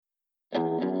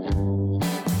Welcome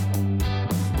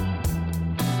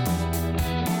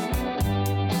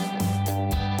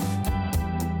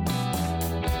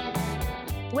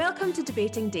to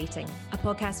Debating Dating, a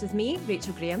podcast with me,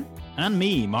 Rachel Graham. And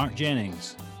me, Mark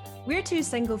Jennings. We're two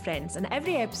single friends, and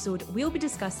every episode we'll be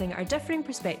discussing our differing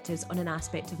perspectives on an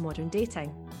aspect of modern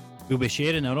dating. We'll be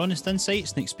sharing our honest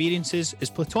insights and experiences as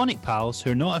platonic pals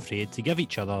who are not afraid to give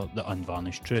each other the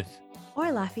unvarnished truth.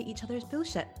 Or laugh at each other's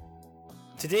bullshit.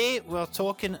 Today we're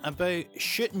talking about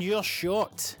shooting your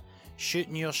shot.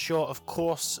 Shooting your shot, of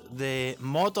course, the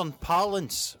modern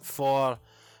parlance for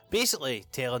basically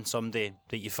telling somebody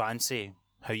that you fancy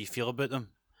how you feel about them.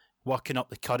 Working up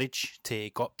the courage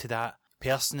to go up to that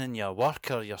person in your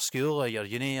work or your school or your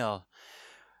uni, or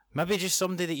maybe just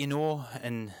somebody that you know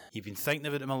and you've been thinking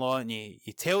about them a lot, and you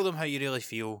tell them how you really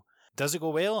feel. Does it go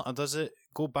well or does it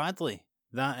go badly?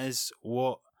 That is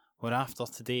what we're after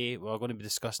today. We're going to be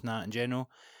discussing that in general.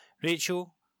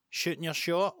 Rachel, shooting your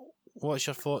shot, what's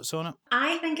your thoughts on it?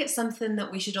 I think it's something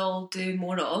that we should all do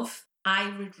more of.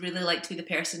 I would really like to be the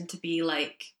person to be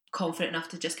like confident enough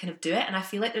to just kind of do it, and I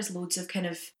feel like there's loads of kind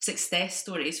of success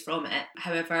stories from it.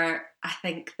 However, I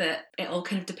think that it all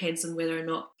kind of depends on whether or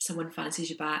not someone fancies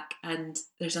you back, and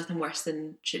there's nothing worse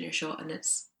than shooting your shot and it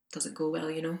doesn't go well,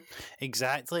 you know?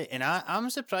 Exactly, and I'm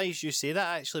surprised you say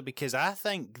that actually, because I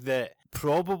think that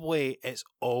probably it's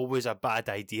always a bad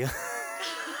idea.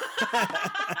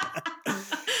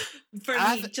 For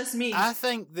me, just me. I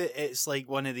think that it's like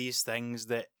one of these things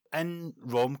that in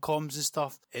rom-coms and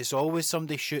stuff, it's always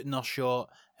somebody shooting their shot.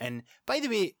 And by the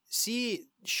way, see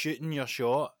shooting your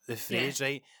shot, the phrase,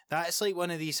 right? That's like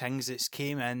one of these things that's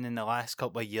came in the last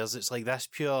couple of years. It's like this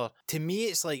pure, to me,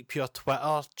 it's like pure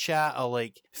Twitter chat or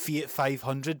like Fiat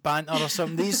 500 banter or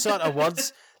something. These sort of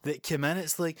words that come in,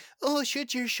 it's like, oh,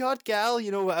 shoot your shot, gal,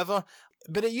 you know, whatever.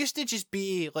 But it used to just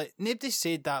be like, nobody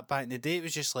said that back in the day. It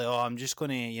was just like, oh, I'm just going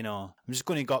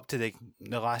to go up to the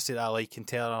lassie that I like and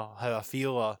tell her how I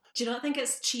feel. Or do you not think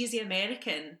it's cheesy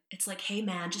American? It's like, hey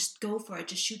man, just go for it,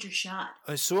 just shoot your shot.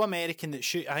 It's so American that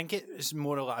I think it's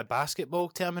more like a basketball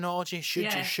terminology.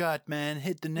 Shoot your shot, man,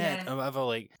 hit the net, or whatever,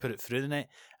 like put it through the net.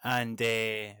 And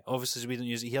obviously we don't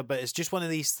use it here, but it's just one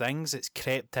of these things that's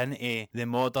crept into the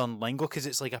modern lingo because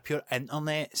it's like a pure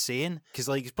internet saying. Because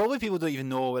like probably people don't even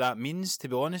know what that means, to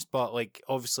be honest, but like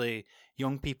obviously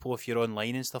young people, if you're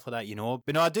online and stuff like that, you know.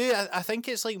 But no, I think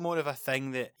it's like more of a thing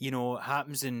that, you know,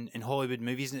 happens in Hollywood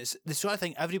movies, and it's the sort of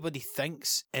thing everybody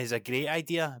thinks is a great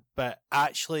idea, but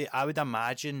actually I would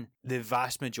imagine the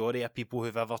vast majority of people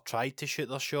who've ever tried to shoot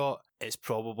their shot, it's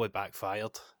probably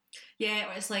backfired. Yeah,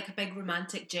 it's like a big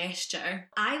romantic gesture.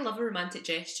 I love a romantic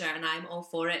gesture and I'm all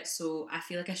for it, so I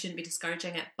feel like I shouldn't be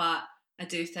discouraging it, but I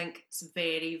do think it's a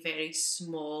very, very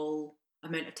small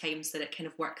amount of times that it kind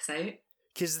of works out.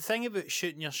 Because the thing about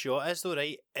shooting your shot is though,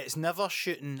 right, it's never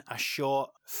shooting a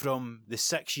shot from the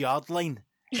 6-yard line.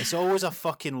 It's always a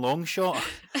fucking long shot.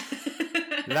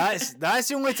 That's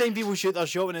the only time people shoot their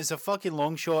shot, when it's a fucking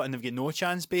long shot and they've got no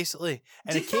chance, basically.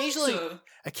 And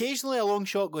occasionally a long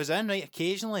shot goes in, right?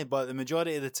 Occasionally, but the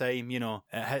majority of the time, you know,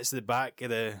 it hits the back of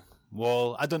the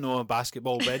wall. I don't know a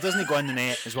basketball, but it doesn't go in the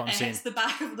net, is what I'm saying. It's the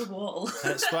back of the wall.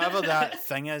 It's whatever that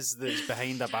thing is that's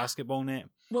behind a basketball net.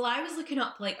 Well, I was looking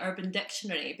up like Urban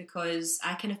Dictionary because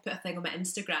I kind of put a thing on my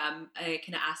Instagram kind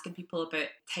of asking people about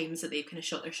times that they've kind of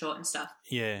shot their shot and stuff.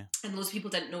 Yeah. And loads of people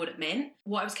didn't know what it meant.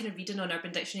 What I was kind of reading on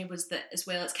Urban Dictionary was that as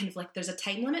well, it's kind of like there's a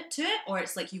time limit to it, or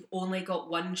it's like you've only got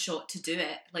one shot to do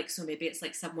it. Like, so maybe it's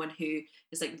like someone who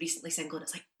is like recently single and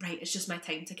it's like, right, it's just my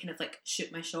time to kind of like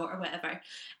shoot my shot or whatever.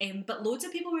 But loads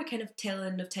of people were kind of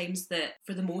telling of times that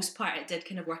for the most part it did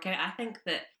kind of work out. I think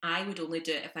that I would only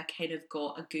do it if I kind of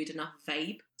got a good enough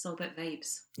vibe. It's all about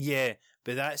vibes. Yeah,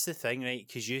 but that's the thing, right?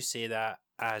 Because you say that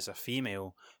as a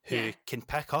female who can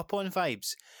pick up on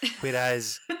vibes,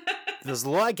 whereas there's a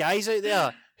lot of guys out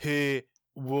there who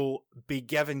will be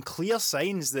given clear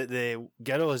signs that the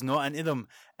girl is not into them,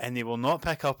 and they will not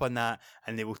pick up on that,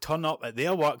 and they will turn up at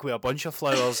their work with a bunch of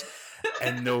flowers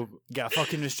and they'll get a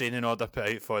fucking restraining order put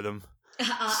out for them.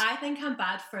 I think I'm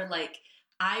bad for like,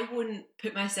 I wouldn't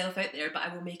put myself out there, but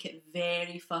I will make it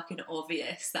very fucking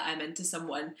obvious that I'm into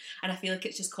someone. And I feel like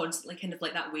it's just constantly kind of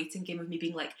like that waiting game of me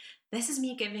being like, this is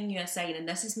me giving you a sign, and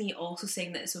this is me also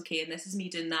saying that it's okay, and this is me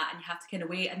doing that, and you have to kind of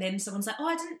wait. And then someone's like, oh,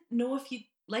 I didn't know if you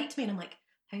liked me. And I'm like,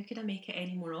 how could I make it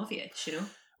any more obvious, you know?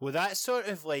 Well, that's sort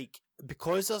of like,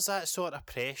 because there's that sort of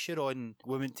pressure on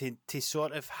women to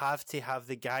sort of have to have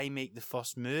the guy make the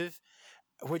first move,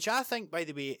 which I think, by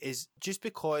the way, is just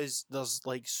because there's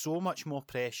like so much more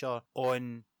pressure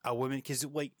on a woman, because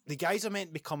like the guys are meant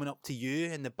to be coming up to you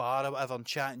in the bar or whatever and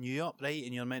chatting you up, right?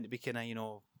 And you're meant to be kind of, you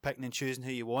know, picking and choosing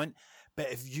who you want.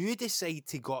 But if you decide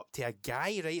to go up to a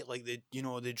guy, right, like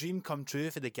the dream come true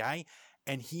for the guy,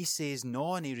 and he says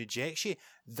no and he rejects you,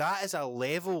 that is a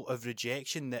level of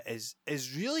rejection that is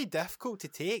really difficult to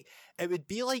take. It would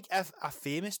be like if a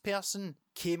famous person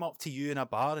came up to you in a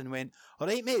bar and went, all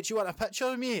right, mate, do you want a picture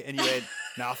of me? And you went,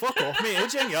 nah, fuck off, mate,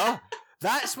 who'd you think you are?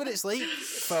 That's what it's like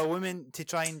for a woman to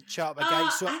try and chat up a guy.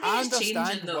 So I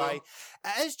understand why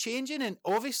it is changing. And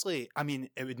obviously, I mean,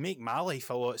 it would make my life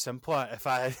a lot simpler if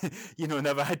I,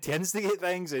 never had to instigate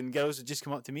things and girls would just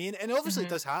come up to me. And obviously it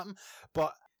does happen.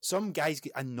 But some guys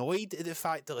get annoyed at the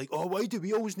fact that, like, oh, why do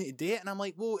we always need to date? And I'm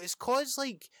like, well, it's cause,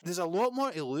 like, there's a lot more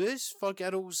to lose for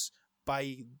girls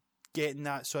by getting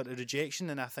that sort of rejection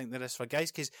than I think there is for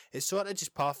guys, because it's sort of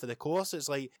just par for the course. It's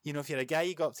like, if you're a guy,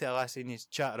 you go up to a lassie and you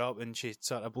chat her up and she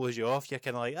sort of blows you off, you're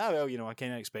kind of like, oh, well, I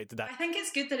kind of expected that. I think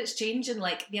it's good that it's changing,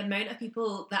 like, the amount of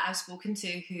people that I've spoken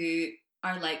to who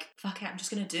are like, fuck it, I'm just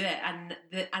going to do it.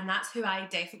 And that's who I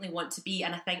definitely want to be.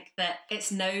 And I think that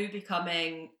it's now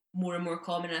becoming more and more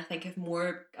common, and I think if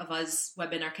more of us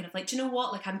women are kind of like, do you know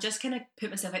what, like, I'm just going to put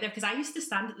myself out there, because I used to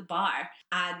stand at the bar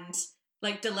and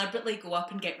like deliberately go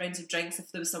up and get rounds of drinks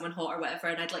if there was someone hot or whatever,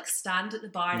 and I'd like stand at the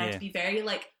bar and I'd be very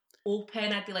like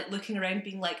open, I'd be like looking around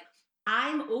being like,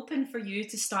 I'm open for you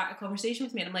to start a conversation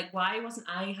with me. And I'm like, why wasn't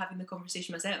I having the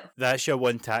conversation myself? That's your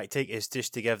one tactic, is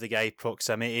just to give the guy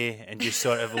proximity and just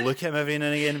sort of look at him every now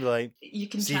and again and be like, you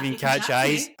can see if you can catch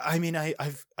eyes. I mean,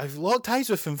 I've locked eyes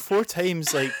with him 4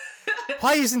 times, like,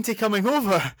 why isn't he coming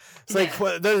over? It's like,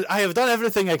 I have done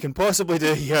everything I can possibly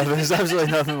do here. There's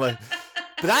absolutely nothing like.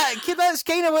 But that's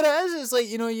kind of what it is. It's like,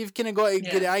 you've kind of got to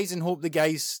get eyes and hope the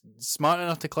guy's smart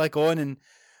enough to click on and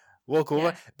walk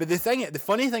over. But the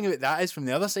funny thing about that is, from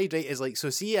the other side, right, is like,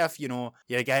 so see if, you're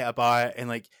a guy at a bar and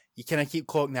like, you kind of keep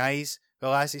clocking eyes.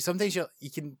 Well, I say sometimes you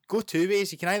can go 2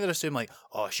 ways. You can either assume like,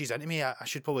 oh, she's into me, I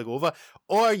should probably go over.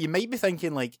 Or you might be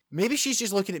thinking like, maybe she's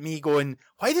just looking at me going,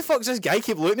 why the fuck does this guy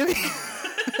keep looking at me?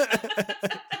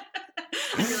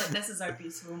 I feel like this is our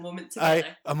beautiful moment together.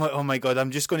 I'm like, oh my God,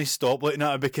 I'm just going to stop looking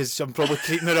at her because I'm probably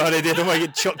creeping her already. I don't want to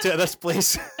get chucked out of this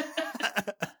place.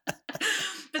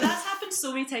 But that's happened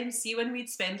so many times. See, when we'd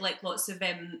spend like lots of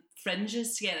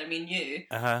fringes together, me and you,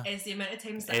 is the amount of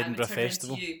times that Edinburgh I would turn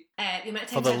Festival. into you. The amount of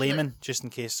For times the I'd be layman, like, just in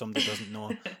case somebody doesn't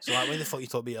know. So like, why the fuck you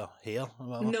talk about your hair or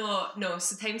whatever? No.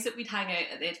 So times that we'd hang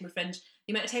out at the Edinburgh Fringe,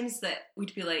 the amount of times that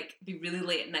we'd be like, be really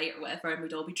late at night or whatever, and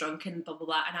we'd all be drunk and blah blah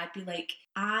blah, and I'd be like,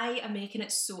 I am making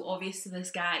it so obvious to this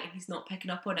guy and he's not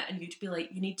picking up on it, and you'd be like,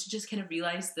 you need to just kind of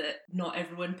realise that not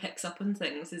everyone picks up on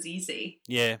things as easy.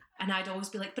 Yeah. And I'd always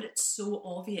be like, but it's so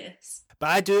obvious.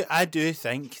 But I do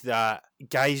think that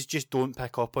guys just don't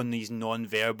pick up on these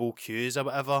non-verbal cues or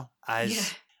whatever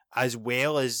as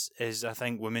well as I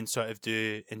think women sort of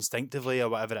do instinctively or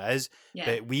whatever it is. Yeah.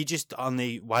 But we just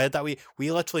only wired that way. We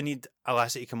literally need a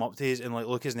lassie to come up to us and like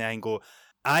look us in the eye and go,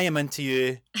 I am into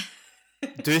you.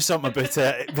 Do something about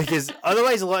it, because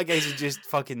otherwise a lot of guys are just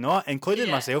fucking not, including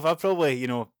myself. I've probably,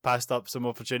 passed up some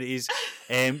opportunities,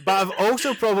 but I've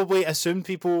also probably assumed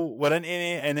people were into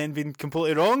me and then been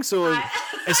completely wrong, so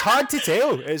it's hard to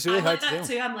tell. It's really hard to tell.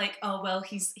 Too. I'm like, oh well,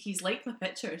 he's liked my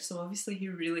picture, so obviously he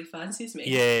really fancies me.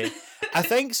 Yeah. I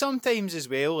think sometimes as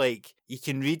well, like, you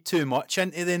can read too much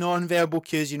into the non-verbal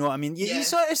cues, you know what I mean? You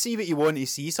sort of see what you want to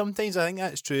see sometimes. I think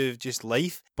that's true of just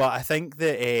life. But I think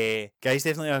that guys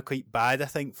definitely are quite bad, I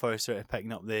think, for sort of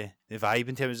picking up the vibe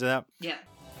in terms of that. Yeah.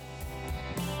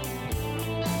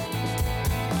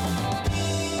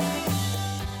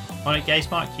 Alright guys,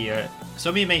 Mark here.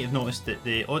 Some of you might have noticed that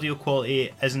the audio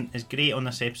quality isn't as great on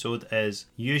this episode as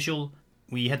usual.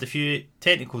 We had a few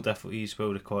technical difficulties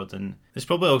while recording. There's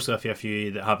probably also a fair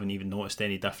few that haven't even noticed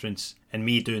any difference, and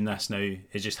me doing this now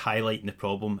is just highlighting the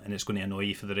problem, and it's going to annoy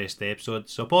you for the rest of the episode,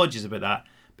 so apologies about that,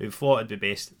 but we thought it'd be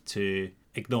best to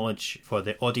acknowledge for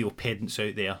the audio pedants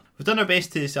out there. We've done our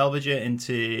best to salvage it and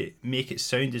to make it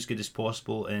sound as good as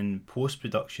possible in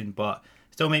post-production, but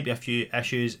still might be a few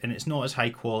issues, and it's not as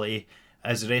high quality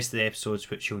as the rest of the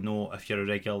episodes, which you'll know if you're a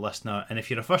regular listener. And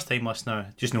if you're a first time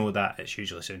listener, just know that it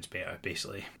usually sounds better,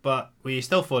 basically. But we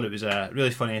still thought it was a really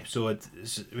funny episode.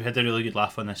 We had a really good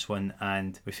laugh on this one,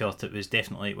 and we felt it was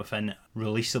definitely within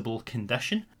releasable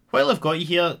condition. While I've got you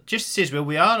here, just to say as well,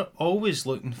 we are always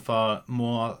looking for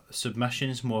more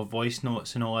submissions, more voice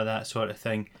notes and all of that sort of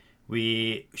thing.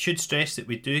 We should stress that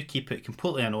we do keep it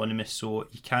completely anonymous, so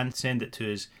you can send it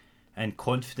to us in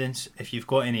confidence. If you've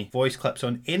got any voice clips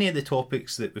on any of the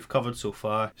topics that we've covered so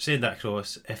far, send that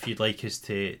across. If you'd like us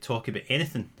to talk about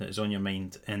anything that is on your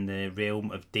mind in the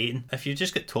realm of dating, if you've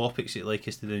just got topics that you'd like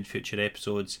us to do in future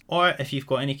episodes, or if you've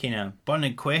got any kind of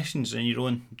burning questions in your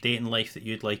own dating life that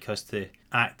you'd like us to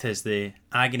act as the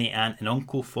agony aunt and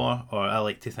uncle for, or I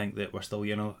like to think that we're still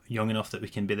young enough that we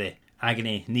can be the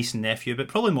agony niece and nephew, but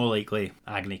probably more likely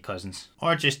agony cousins,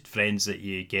 or just friends that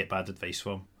you get bad advice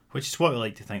from, which is what we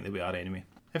like to think that we are anyway.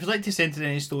 If you'd like to send in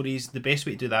any stories, the best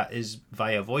way to do that is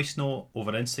via voice note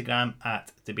over Instagram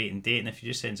at Debate and Date, and if you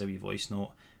just send us a wee voice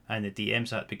note and the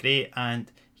DMs, that'd be great.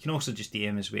 And you can also just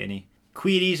DM us with any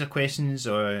queries or questions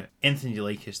or anything you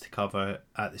like us to cover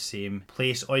at the same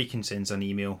place, or you can send us an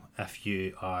email if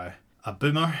you are a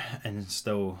boomer and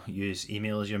still use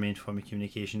email as your main form of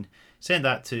communication. Send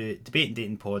that to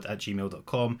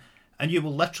debateanddatingpod@gmail.com, and you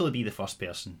will literally be the first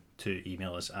person to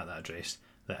email us at that address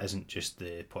that isn't just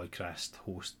the podcast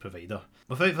host provider.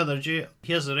 Without further ado,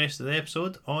 here's the rest of the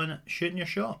episode on Shooting Your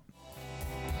Shot.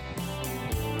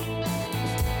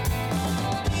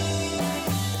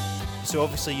 So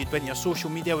obviously you'd went to your social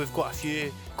media. We've got a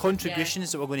few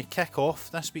contributions that we're going to kick off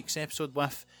this week's episode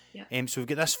with. Yeah. So we've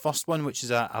got this first one, which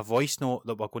is a voice note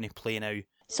that we're going to play now.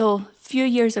 So a few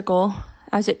years ago,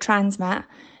 I was at Transmat,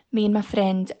 me and my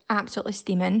friend absolutely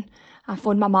steaming. I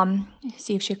phoned my mum,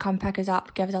 see if she'd come pick us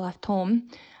up, give us a lift home.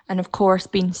 And of course,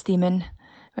 being steaming,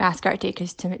 we asked her to take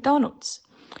us to McDonald's.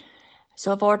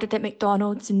 So I've ordered at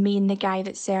McDonald's, and me and the guy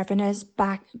that's serving us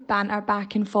banter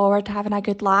back and forward, having a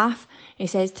good laugh. He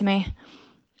says to me,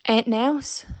 "Anything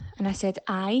else?" And I said,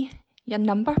 "Aye, your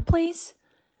number, please."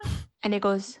 And he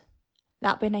goes,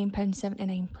 "That'll be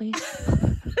 £9.79, please."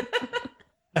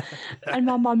 And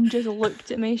my mum just looked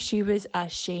at me. She was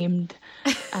ashamed.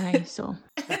 Aye, so.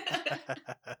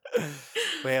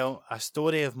 Well, a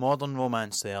story of modern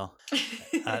romance there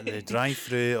at the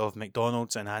drive-thru of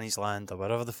McDonald's in Annie's Land, or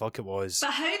wherever the fuck it was.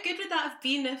 But how good would that have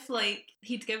been if, like,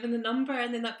 he'd given the number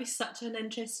and then that'd be such an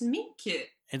interesting meet cute?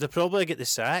 He'd have probably get the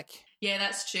sack. Yeah,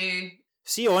 that's true.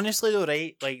 See, honestly though,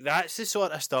 right, like, that's the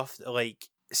sort of stuff that, like,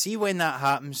 see when that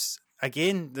happens.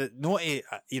 Again,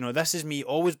 this is me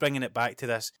always bringing it back to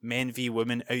this men v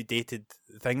women outdated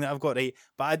thing that I've got, right?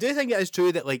 But I do think it is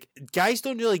true that, like, guys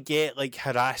don't really get, like,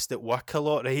 harassed at work a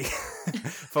lot, right?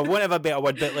 For want of a better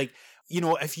word, but, like, you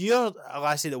know, if you're a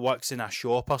lassie that works in a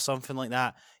shop or something like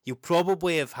that, you'll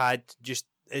probably have had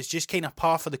it's just kind of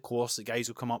par for the course that guys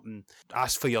will come up and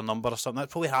ask for your number or something. That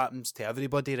probably happens to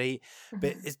everybody, right? Mm-hmm.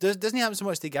 But it doesn't happen so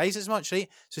much to guys as much, right?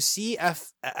 So see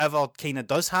if it ever kind of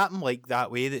does happen like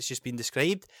that way that's just been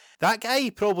described. That guy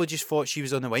probably just thought she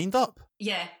was on the wind-up.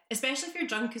 Yeah, especially if you're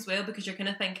drunk as well, because you're kind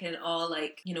of thinking, oh,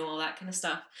 like, you know, all that kind of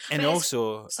stuff. And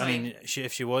also, I mean,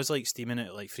 if she was, like, steaming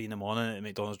at, like, 3 a.m. at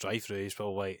McDonald's drive-thru, he's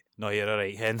probably like, "No, you're all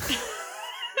right, hen."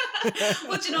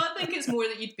 Well, do you not think it's more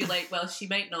that you'd be like, well, she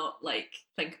might not, like,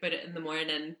 think about it in the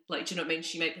morning, like, do you know what I mean?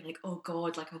 She might be like, oh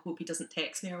God, like, I hope he doesn't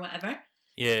text me or whatever.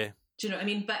 Yeah. Do you know what I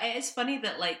mean? But it is funny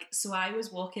that, like, so I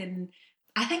was walking,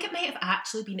 I think it might have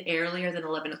actually been earlier than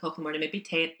 11 o'clock in the morning, maybe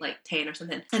 10 or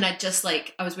something, and I just,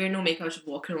 like, I was wearing no makeup, I was just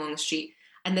walking along the street,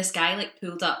 and this guy, like,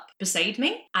 pulled up beside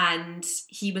me, and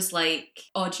he was like,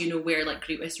 "Oh, do you know where, like,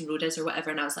 Great Western Road is or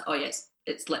whatever?" And I was like, "Oh yeah,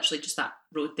 it's literally just that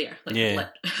road there." Like, yeah.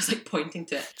 I was, like, pointing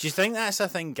to it. Do you think that's a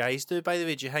thing guys do, by the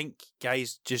way? Do you think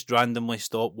guys just randomly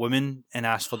stop women and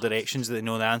ask for directions that they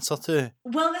know the answer to?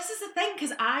 Well, this is the thing,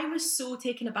 because I was so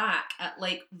taken aback at,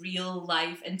 like, real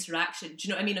live interaction. Do you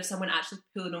know what I mean? Of someone actually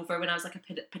pulling over when I was, like, a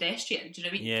pedestrian. Do you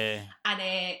know what I mean? Yeah.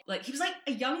 And like, he was, like,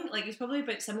 a young, like, he was probably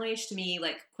about similar age to me,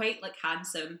 like, quite, like,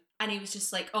 handsome. And he was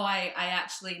just like, "Oh, I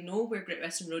actually know where Great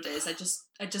Western Road is. I just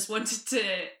wanted to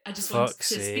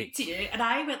speak to you." And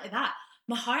I went like that.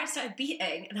 My heart started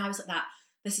beating, and I was like that.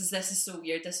 This is so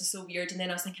weird. This is so weird. And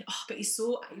then I was thinking, oh, but he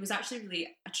was actually really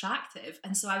attractive.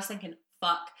 And so I was thinking,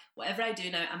 fuck, whatever I do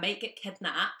now, I might get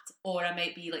kidnapped, or I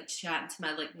might be, like, chatting to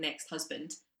my, like, next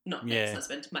husband. Not next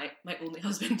husband, my only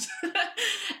husband. But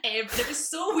it was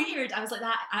so weird. I was like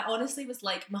that. I honestly was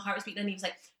like, my heart was beating, and he was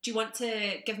like, "Do you want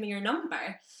to give me your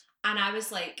number?" And I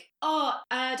was like, "Oh,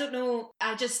 I don't know.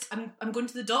 I'm going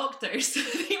to the doctor." So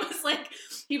he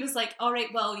was like, "All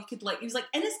right, well, you could, like," he was like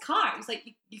in his car. He was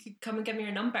like, you could come and give me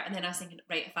your number." And then I was thinking,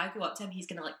 right, if I go up to him, he's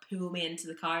going to, like, pull me into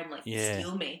the car and, like,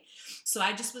 steal me. So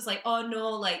I just was like, oh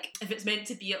no, like, if it's meant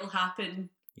to be, it'll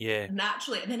happen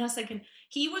naturally. And then I was thinking,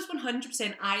 he was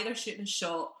 100% either shooting a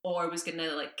shot or was going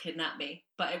to, like, kidnap me.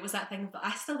 But it was that thing, but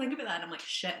I still think about that and I'm like,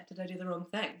 shit, did I do the wrong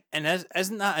thing? And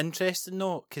isn't that interesting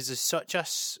though? Because there's such a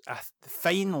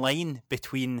fine line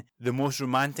between the most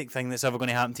romantic thing that's ever going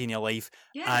to happen to you in your life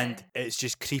and it's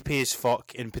just creepy as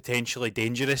fuck and potentially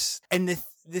dangerous. And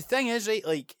the thing is, right,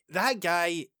 like, that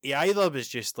guy, he either was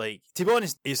just like, to be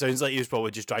honest, it sounds like he was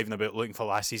probably just driving about looking for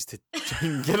lassies to try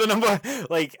and get a number.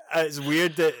 Like, it's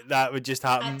weird that would just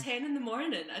happen. At 10 in the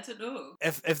morning, I don't know.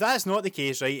 If that's not the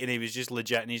case, right, and he was just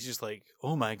legit and he's just like,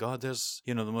 oh my God, there's,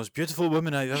 the most beautiful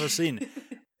woman I've ever seen.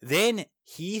 Then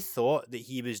he thought that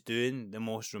he was doing the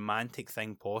most romantic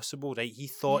thing possible, right? He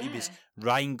thought he was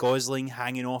Ryan Gosling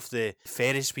hanging off the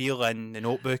Ferris wheel in The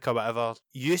Notebook or whatever.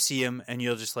 You see him and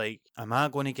you're just like, am I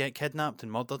going to get kidnapped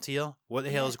and murdered here? What the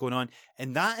hell is going on?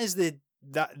 And that is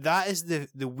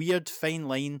the weird fine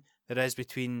line there is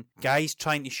between guys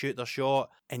trying to shoot their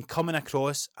shot and coming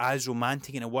across as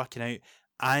romantic and working out,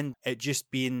 and it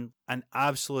just being an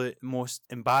absolute most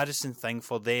embarrassing thing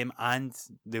for them and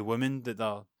the woman that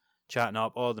they're chatting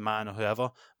up, or the man or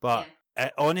whoever. But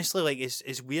it, honestly, like,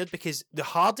 it's weird because the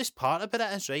hardest part about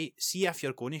it is, right, see, if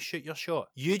you're going to shoot your shot,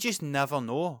 you just never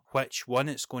know which one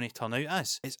it's going to turn out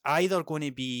as. It's either going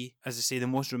to be, as I say, the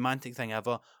most romantic thing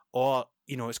ever, or,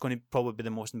 it's going to probably be the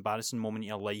most embarrassing moment in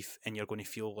your life and you're going to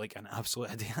feel like an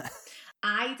absolute idiot.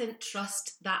 I didn't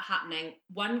trust that happening.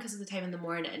 One, because of the time in the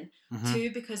morning. Mm-hmm.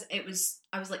 Two, because I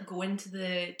was like going to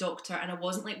the doctor and I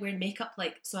wasn't like wearing makeup,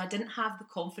 like, so I didn't have the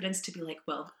confidence to be like,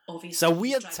 well, obviously. It's a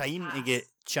weird time to get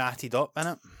chatted up,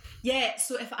 innit? Yeah,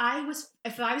 so if I was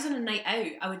on a night out,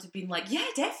 I would have been like, yeah,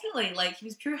 definitely. Like, he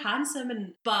was pure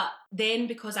handsome, but then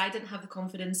because I didn't have the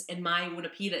confidence in my own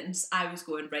appearance, I was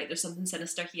going, right, there's something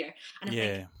sinister here. And I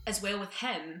think as well with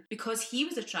him, because he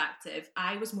was attractive,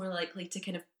 I was more likely to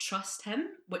kind of trust him,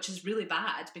 which is really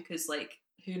bad because, like,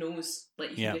 who knows,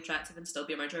 like, you can be attractive and still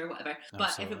be a murderer or whatever. Absolutely.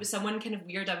 But if it was someone kind of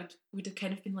weird, I would have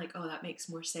kind of been like, oh, that makes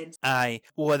more sense. Aye.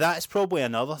 Well, that's probably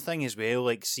another thing as well.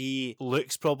 Like, see,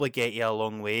 looks probably get you a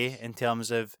long way in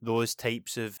terms of those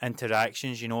types of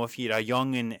interactions. If you're a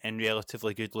young and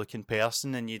relatively good looking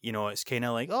person and it's kind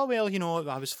of like, oh, well,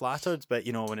 I was flattered. But,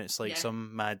 when it's like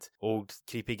some mad old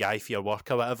creepy guy for your work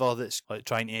or whatever that's like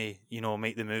trying to,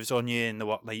 make the moves on you and the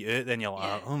work night out, then you're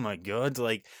like, oh my God.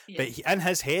 Like, but in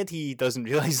his head, he doesn't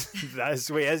realise that's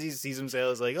the way as he sees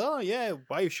himself as like, oh yeah,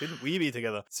 why shouldn't we be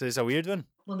together? So it's a weird one.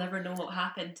 We'll never know what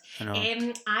happened.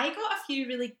 I got a few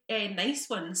really nice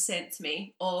ones sent to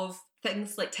me of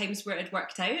things like times where it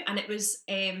worked out, and it was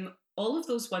all of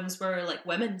those ones were like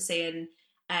women saying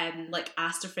like,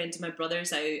 asked a friend of my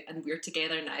brother's out and we're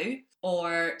together now,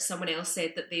 or someone else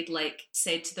said that they'd like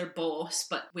said to their boss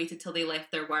but waited till they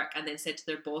left their work and then said to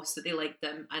their boss that they liked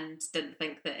them and didn't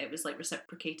think that it was like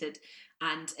reciprocated,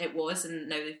 and it was, and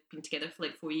now they've been together for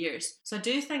like 4 years. So I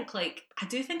do think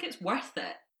it's worth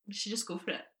it. You should just go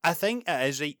for it. I think it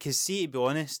is, right, because see, to be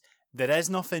honest, there is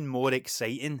nothing more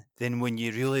exciting than when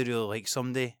you really, really like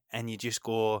somebody and you just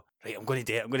go, right, I'm going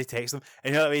to text them.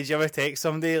 And you know what I mean? Do you ever text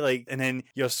somebody, like, and then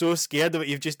you're so scared of what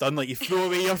you've just done, like, you throw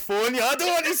away your phone, I don't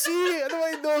want to see it, I don't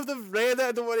want to know if they've read it,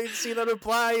 I don't want to see the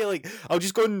reply, you're like, I'll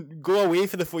just go away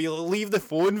for the phone, you'll leave the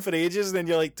phone for ages, and then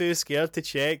you're like too scared to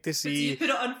check to see. But do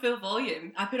you put it on full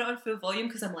volume? I put it on full volume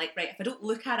because I'm like, right, if I don't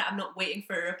look at it, I'm not waiting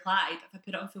for a reply, but if I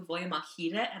put it on full volume, I'll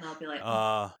hear it, and I'll be like,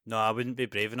 no, I wouldn't be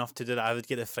brave enough to do that. I would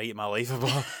get the fright of my life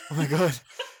about, oh my God.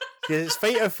 It's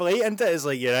fight or flight, isn't it? It's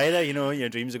like you're either, your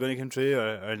dreams are going to come true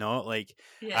or not. Like,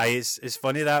 it's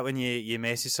funny that when you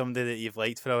message somebody that you've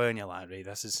liked for a while and you're like, right,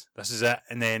 this is it,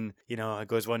 and then it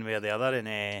goes one way or the other, and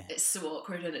it's so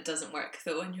awkward when it doesn't work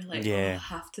though, and you're like, I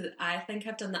have to. I think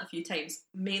I've done that a few times,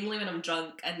 mainly when I'm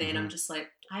drunk, and then I'm just like,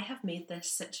 I have made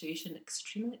this situation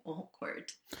extremely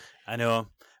awkward. I know.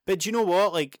 But do you know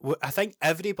what? Like, I think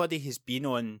everybody has been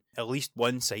on at least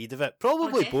one side of it.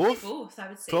 Probably both. Both, I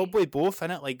would say. Probably both,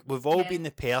 innit? Like, we've all been the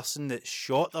person that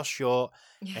shot their shot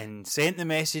and sent the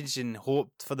message and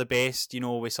hoped for the best,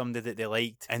 with somebody that they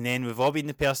liked. And then we've all been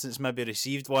the person that's maybe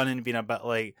received one and been a bit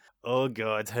like, oh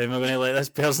God, how am I going to let this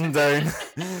person down?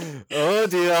 Oh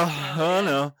dear, oh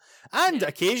no. And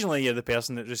occasionally you're the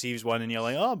person that receives one and you're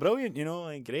like, oh, brilliant,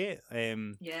 like, great.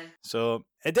 So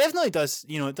it definitely does,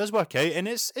 it does work out, and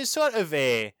it's sort of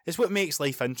it's what makes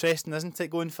life interesting, isn't it?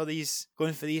 Going for these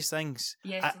things.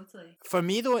 Yeah, totally. For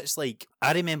me though, it's like,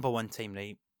 I remember one time,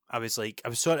 right? I was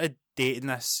sort of dating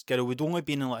this girl. We'd only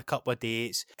been on like a couple of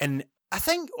dates, and I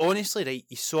think, honestly, right,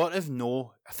 you sort of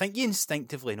know, I think you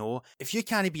instinctively know, if you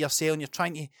can't be yourself and you're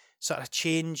trying to sort of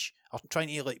change or trying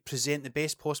to like present the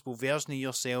best possible version of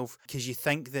yourself because you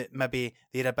think that maybe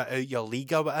they're a bit out your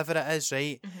league or whatever it is,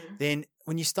 right? Mm-hmm. Then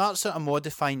when you start sort of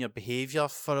modifying your behaviour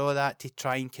for all that to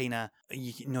try and kind of,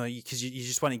 because you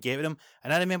just want to get with them.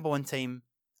 And I remember one time,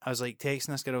 I was like texting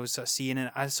this girl I was sort of seeing,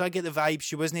 and I get the vibe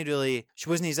she wasn't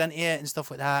as into it and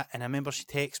stuff like that. And I remember she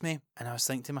texted me, and I was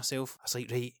thinking to myself, I was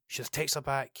like, right, should I text her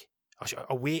back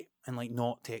I'll wait and like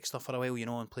not text her for a while, you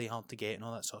know, and play hard to get and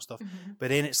all that sort of stuff. Mm-hmm. But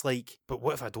then it's like, but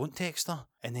what if I don't text her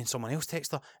and then someone else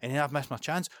texts her and then I've missed my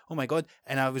chance? Oh my God.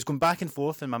 And I was going back and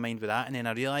forth in my mind with that, and then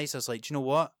I realised I was like, do you know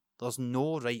what? There's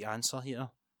no right answer here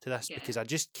to this, because I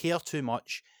just care too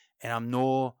much, and I'm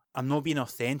not being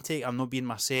authentic, I'm not being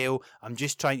myself, I'm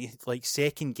just trying to like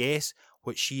second guess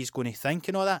what she's going to think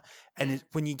and all that. And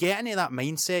when you get into that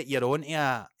mindset, you're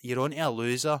onto a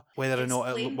loser, whether or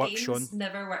not it works on.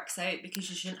 Never works out, because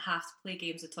you shouldn't have to play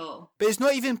games at all. But it's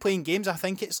not even playing games. I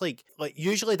think it's like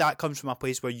usually that comes from a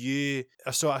place where you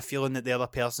are sort of feeling that the other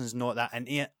person's not that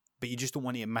into it, but you just don't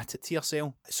want to admit it to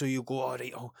yourself. So you go, all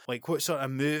right, like what sort of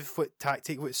move, what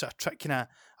tactic, what sort of trick can I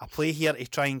play here to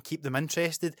try and keep them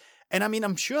interested? And I mean,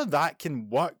 I'm sure that can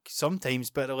work sometimes,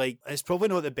 but like, it's probably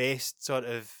not the best sort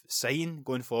of sign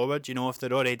going forward, you know, if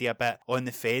they're already a bit on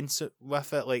the fence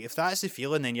with it. Like, if that's the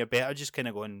feeling, then you're better just kind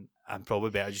of going, I'm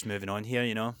probably better just moving on here,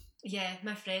 you know? Yeah,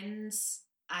 my friends,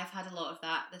 I've had a lot of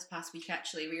that this past week,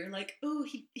 actually. We were like, oh,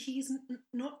 he's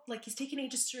not, like, he's taking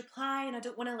ages to reply, and I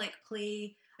don't want to, like,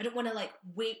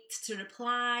 wait to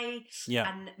reply.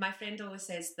 Yeah. And my friend always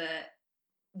says that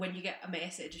when you get a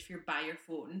message, if you're by your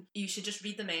phone, you should just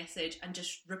read the message and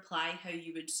just reply how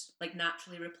you would like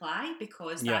naturally reply,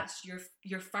 because that's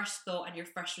your first thought and your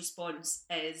first response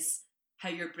is how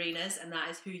your brain is, and that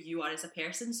is who you are as a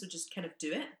person. So just kind of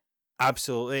do it.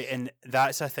 Absolutely. And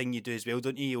that's a thing you do as well,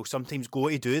 don't you? You'll sometimes go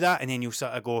to do that, and then you'll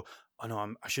sort of go, oh no,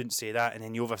 I shouldn't say that, and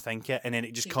then you overthink it, and then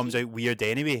it just comes out weird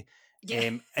anyway.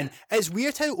 Yeah. And it's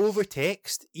weird how over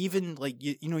text, even like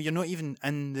you know, you're not even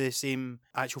in the same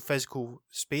actual physical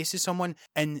space as someone,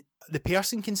 and the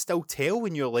person can still tell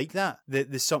when you're like that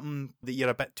there's something that you're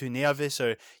a bit too nervous,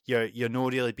 or you're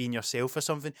not really being yourself or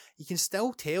something. You can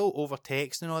still tell over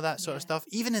text and all that sort of stuff,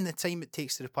 even in the time it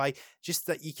takes to reply. Just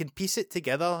that you can piece it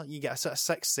together. You get a sort of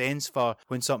sixth sense for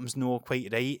when something's not quite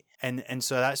right. And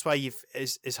so that's why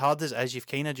as hard as it is, you've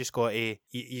kind of just got to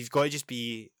you've got to just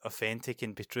be authentic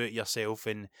and be true to yourself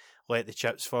and let the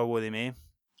chips fall where they may.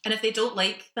 And if they don't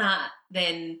like that,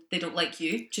 then they don't like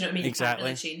you. Do you know what I mean? Exactly.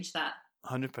 You can't really change that.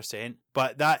 100%.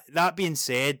 But that being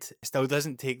said, it still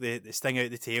doesn't take the sting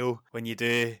out the tail when you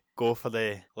do go for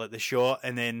the shot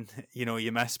and then, you know,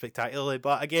 you miss spectacularly.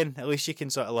 But again, at least you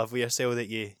can sort of live with yourself that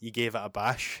you gave it a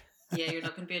bash. Yeah, you're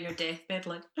not going to be on your deathbed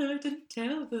like, I didn't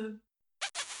tell them.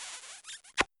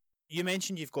 You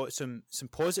mentioned you've got some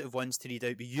positive ones to read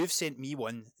out, but you've sent me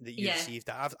one that you received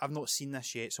that I've not seen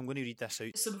this yet, so I'm going to read this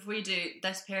out. So before you do,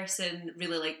 this person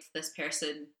really liked this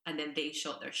person, and then they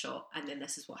shot their shot, and then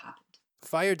this is what happened.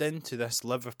 Fired into this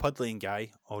Liverpudlian guy,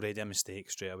 already a mistake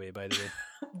straight away, by the way.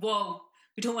 Whoa,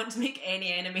 we don't want to make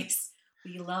any enemies.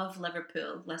 We love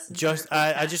Liverpool. Listen,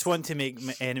 I just want to make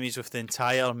enemies with the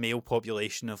entire male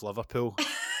population of Liverpool.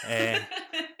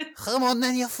 Come on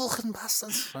then, you fucking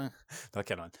bastards. No,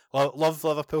 carry on. Love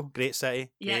Liverpool, great city,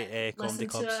 great comedy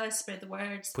clubs. Listen to us, spread the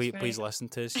words. Please listen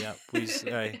to us, yeah. Please,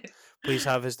 please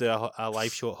have us do a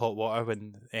live show at Hot Water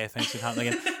when things can happen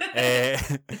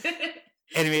again.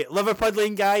 Anyway,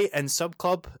 Liverpudlian guy in sub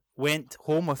club, went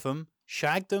home with him,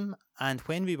 shagged him, and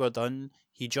when we were done,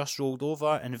 he just rolled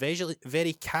over and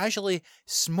very casually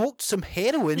smoked some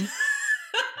heroin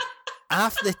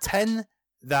off the tin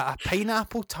that a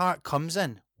pineapple tart comes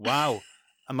in. Wow.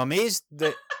 I'm amazed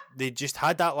that they just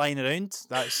had that lying around.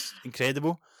 That's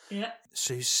incredible. Yeah.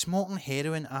 So he's smoking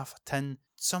heroin off a tin.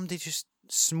 Somebody just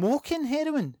smoking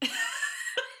heroin.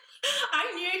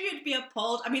 I knew you'd be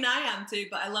appalled. I mean, I am too,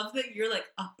 but I love that you're like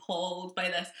appalled by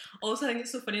this. Also, I think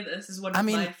it's so funny that this is one of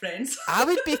my friends. I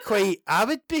would be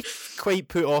quite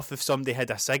put off if somebody had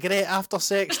a cigarette after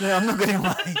sex now, I'm not going to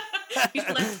lie. You'd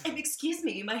be like, excuse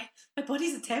me, my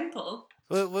body's a temple.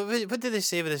 What did they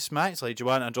say with the smacks? Like, do you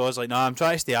want a draw? It's like, no, I'm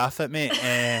trying to stay off it, mate.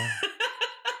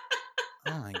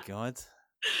 Oh my God.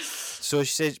 So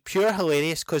she says, pure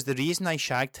hilarious, because the reason I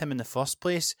shagged him in the first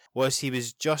place was he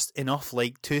was just enough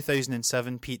like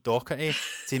 2007 Pete Doherty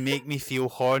to make me feel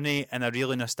horny in a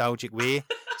really nostalgic way.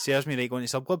 Serves me right going to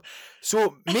sub club.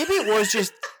 So maybe it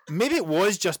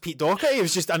was just Pete Doherty. It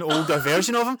was just an older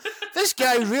version of him. This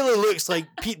guy really looks like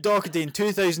Pete Doherty in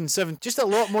 2007, just a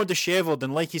lot more dishevelled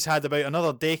and like he's had about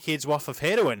another decade's worth of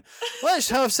heroin. Let's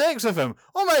have sex with him.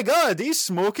 Oh my God, he's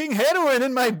smoking heroin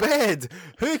in my bed.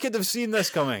 Who could have seen this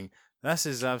coming? This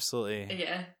is absolutely...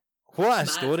 Yeah. What a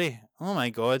story. Oh my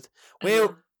God.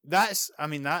 Well, that is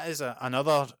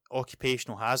another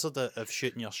occupational hazard of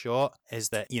shooting your shot, is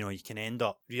that, you know, you can end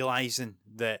up realising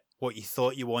that what you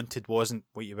thought you wanted wasn't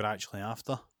what you were actually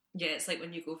after. Yeah, it's like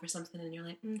when you go for something and you're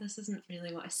like, this isn't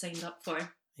really what I signed up for.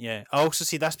 Yeah. I also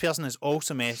see this person has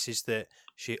also messaged that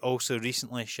she also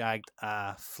recently shagged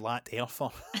a flat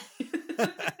earther.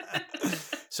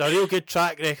 So a real good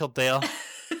track record there.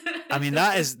 I mean,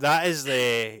 that is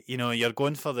the, you know, you're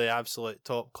going for the absolute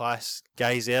top class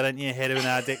guys there, aren't you? Heroin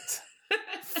addict,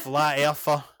 flat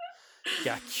earther,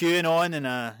 got a QAnon and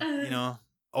a, you know,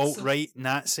 alt-right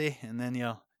Nazi, and then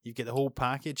you get the whole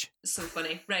package. So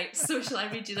funny. Right, so shall I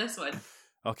read you this one?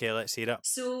 Okay, let's hear it.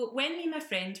 So when me and my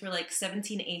friend were like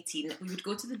 17, 18, we would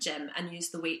go to the gym and use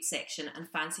the weight section and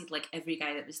fancied like every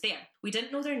guy that was there. We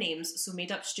didn't know their names, so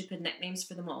made up stupid nicknames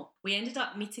for them all. We ended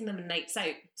up meeting them on nights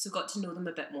out, so got to know them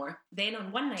a bit more. Then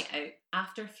on one night out,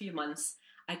 after a few months,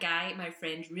 a guy my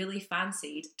friend really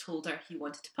fancied told her he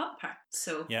wanted to pump her.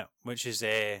 So yeah, which is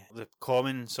the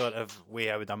common sort of way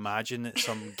I would imagine that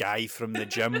some guy from the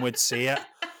gym would say it.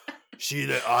 See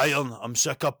the iron? I'm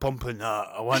sick of pumping that.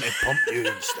 I want to pump you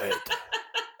instead.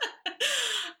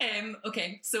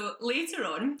 Okay, so later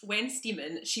on, when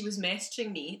steaming, she was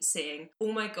messaging me saying,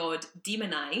 "Oh my god,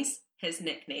 Demon Eyes," his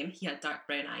nickname. He had dark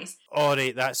brown eyes. Oh,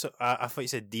 right, that's... I thought you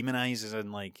said demonize as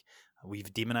in, like,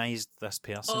 we've demonized this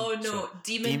person. Oh, no, so,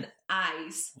 Demon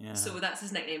Eyes. Yeah. So that's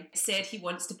his nickname. Said he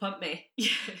wants to pump me.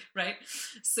 Yeah, right?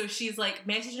 So she's like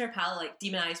messaging her pal like,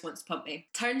 Demon Eyes wants to pump me.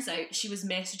 Turns out she was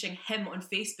messaging him on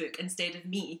Facebook instead of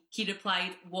me. He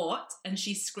replied, "What?" And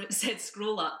she said,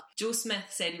 "Scroll up. Joe Smith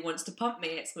said he wants to pump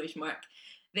me, exclamation mark."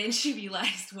 Then she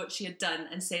realised what she had done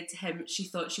and said to him she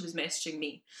thought she was messaging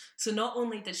me. So not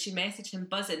only did she message him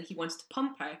buzzing he wants to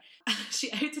pump her,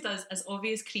 she outed us as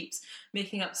obvious creeps,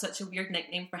 making up such a weird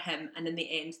nickname for him, and in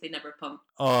the end they never pumped.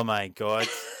 Oh my god.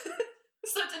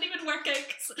 So it didn't even work out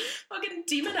because fucking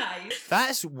Demon Eyes.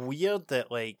 That's weird that,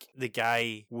 like, the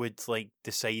guy would, like,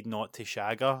 decide not to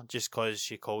shag her just because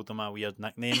she called him a weird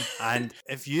nickname. And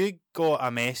if you got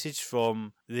a message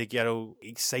from the girl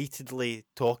excitedly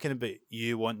talking about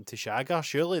you wanting to shag her,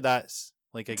 surely that's,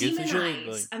 like, a good Demon thing.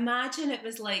 Eyes. Like, Imagine it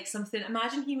was, like, something...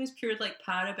 Imagine he was pure, like,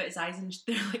 para about his eyes and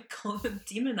they're, like, calling him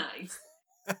Demon Eyes.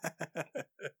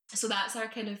 So that's our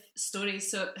kind of story.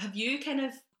 So have you kind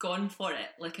of gone for it?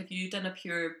 Like, have you done a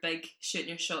pure big shooting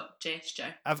your shot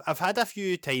gesture? I've had a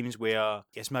few times where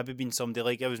it's maybe been somebody,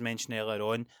 like I was mentioning earlier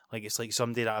on, like it's like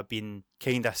somebody that I've been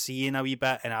kind of seeing a wee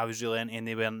bit and I was really into and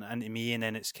they weren't into me, and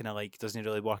then it's kind of like doesn't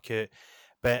really work out.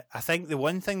 But I think the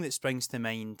one thing that springs to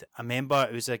mind, I remember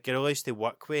it was a girl I used to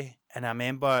work with, and I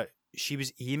remember she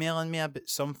was emailing me about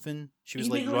something. She was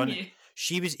like running. You?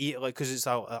 She was like, because it's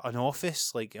an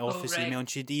office, like office right. email, and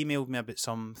she'd emailed me about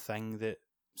something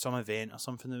some event or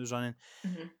something that was running,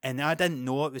 Mm-hmm. and I didn't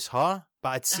know it was her, but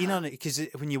I'd seen her because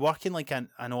when you work in like an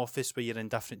office where you're in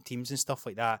different teams and stuff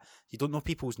like that, you don't know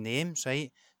people's names,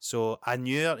 right? So I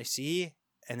knew her to see,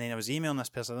 and then I was emailing this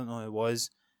person, I didn't know who it was,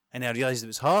 and then I realised it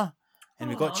was her. And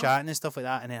we got chatting and stuff like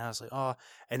that, and then I was like, oh,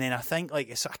 and then I think,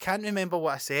 like, I can't remember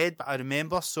what I said, but I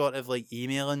remember sort of, like,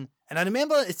 emailing, and I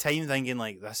remember at the time thinking,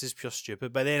 like, this is pure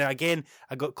stupid, but then, again,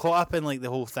 I got caught up in, like,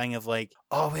 the whole thing of, like,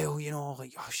 oh, well, you know,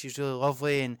 like, oh, she's really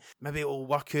lovely, and maybe it'll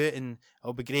work out, and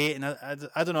it'll be great, and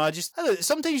I don't know,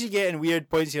 sometimes you get in weird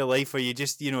points in your life where you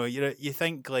just, you know, you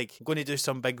think, like, I'm going to do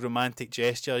some big romantic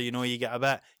gesture, you know, you get a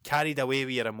bit carried away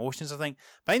with your emotions, I think,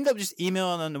 but I ended up just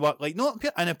emailing on the work, like, not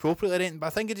inappropriately or anything, but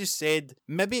I think I just said,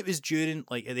 maybe it was during,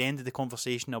 like, at the end of the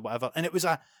conversation or whatever, and it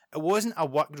wasn't a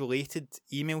work-related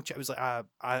email chat, it was like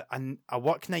a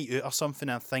work night out or something,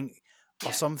 I think,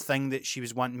 or something that she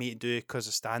was wanting me to do because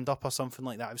of stand-up or something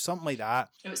like that. It was something like that.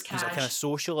 It was like a kind of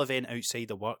social event outside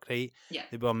of work, right? Yeah.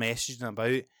 They were messaging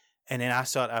about, and then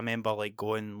I remember, like,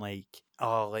 going, like,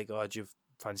 do you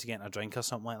fancy getting a drink or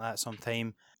something like that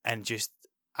sometime? And just,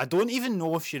 I don't even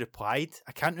know if she replied.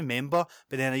 I can't remember.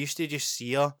 But then I used to just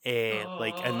see her,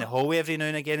 like, in the hallway every now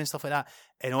and again and stuff like that.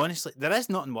 And honestly, there is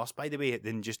nothing worse, by the way,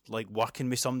 than just, like, working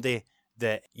with somebody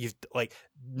that you've, like,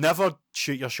 never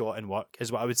shoot your shot in work,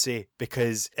 is what I would say.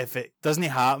 Because if it doesn't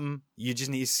happen, you just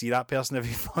need to see that person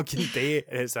every fucking day,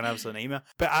 and it's an absolute nightmare.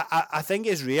 But I think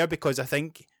it's rare, because I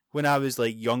think when I was,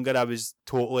 like, younger, I was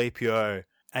totally pure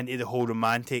into the whole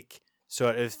romantic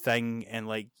sort of thing, and,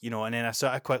 like, you know, and then I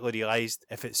sort of quickly realised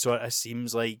if it sort of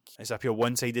seems like it's a pure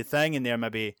one-sided thing and there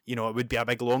maybe, you know, it would be a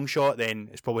big long shot, then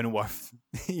it's probably not worth,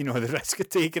 you know, the risk of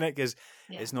taking it, because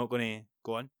it's not going to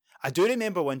go on. I do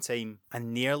remember one time I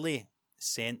nearly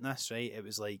sent this, right? It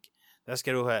was like this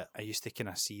girl that I used to kind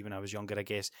of see when I was younger, I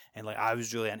guess, and, like, I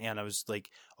was really into her, and I was, like,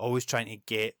 always trying to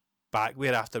get back with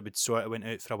her after we'd sort of went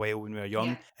out for a while when we were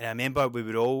young. And I remember we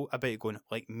were all about going,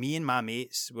 like, me and my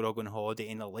mates were all going on holiday,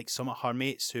 and, like, some of her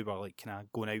mates who were, like, kind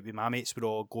of going out with my mates were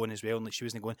all going as well, and, like, she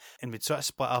wasn't going, and we'd sort of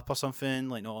split up or something,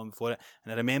 like, not long before it.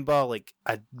 And I remember, like,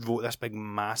 I wrote this big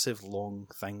massive long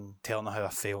thing telling her how I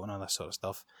felt and all this sort of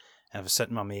stuff, and I was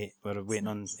sitting with my mate, we were waiting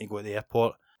on to go to the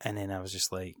airport, and then I was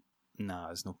just like, nah,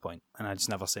 there's no point. And I just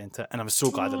never sent it. And I was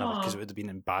so glad I never, because it would have been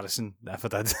embarrassing if I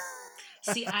did.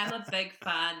 See, I'm a big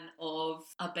fan of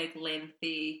a big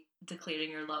lengthy declaring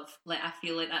your love. Like, I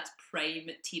feel like that's prime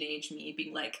teenage me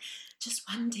being like, just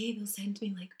one day they'll send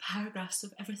me like paragraphs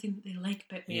of everything that they like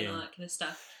about me and all that kind of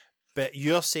stuff. But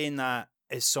you're saying that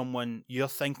as someone, you're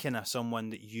thinking of someone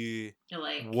that you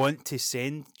like, want to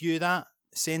sending you that.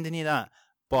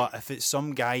 But if it's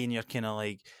some guy and you're kind of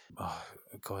like, oh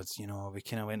God, you know, we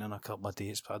kind of went on a couple of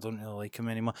dates, but I don't really like him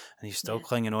anymore, and he's still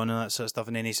clinging on and that sort of stuff,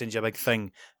 and then he sends you a big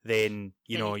thing, then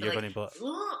you know you're going to be like,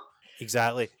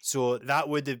 exactly. So that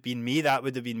would have been me. I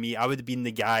would have been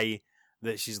the guy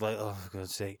that she's like, oh for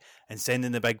God's sake, and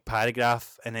sending the big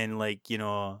paragraph, and then like, you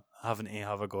know, having to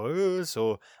have a go. Oh,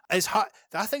 so it's hard.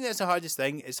 I think that's the hardest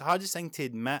thing. It's the hardest thing to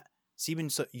admit. See,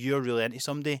 when you're really into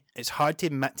somebody, it's hard to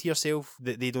admit to yourself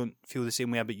that they don't feel the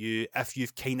same way about you if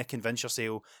you've kind of convinced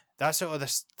yourself. That's sort of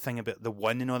this thing about the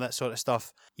one and all that sort of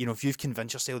stuff. You know, if you've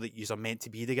convinced yourself that you are meant to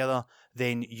be together,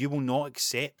 then you will not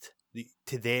accept that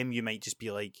to them you might just be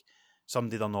like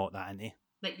somebody they're not that into.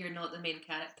 Like, you're not the main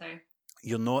character.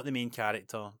 You're not the main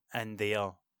character in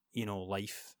their, you know,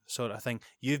 life sort of thing.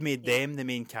 You've made them the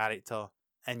main character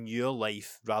in your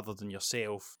life rather than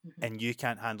yourself, and you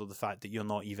can't handle the fact that you're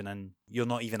not even an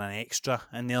extra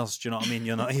in theirs. Do you know what I mean?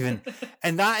 You're not even,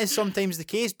 and that is sometimes the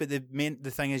case. But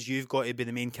the thing is, you've got to be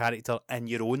the main character in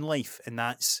your own life, and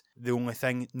that's the only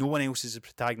thing. No one else is a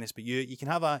protagonist but you. You can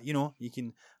have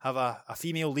a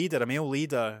female lead or a male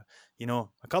lead, or you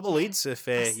know, a couple of leads if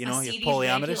you know you're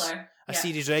polyamorous. Regular. A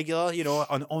series regular, you know,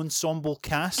 an ensemble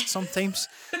cast sometimes.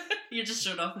 You're just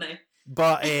showing off now.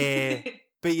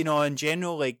 But, you know, in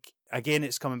general, like, again,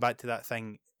 it's coming back to that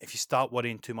thing. If you start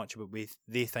worrying too much about what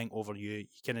they think over you, you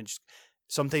kind of just,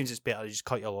 sometimes it's better to just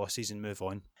cut your losses and move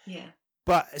on. Yeah.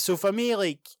 But, so for me,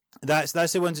 like, that's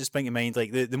the ones that spring to mind.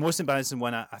 Like, the most embarrassing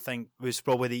one, I think, was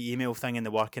probably the email thing in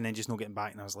the work and then just not getting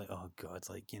back. And I was like, oh, God,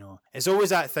 like, you know. It's always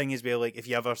that thing as well, like, if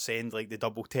you ever send, like, the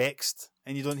double text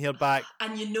and you don't hear back.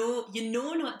 And you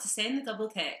know not to send the double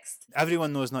text.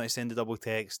 Everyone knows not to send the double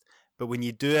text. But when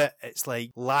you do it, it's like,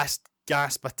 last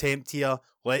gasp attempt here,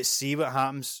 let's see what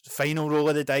happens, final roll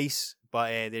of the dice. But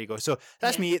there you go. So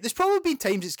that's me. There's probably been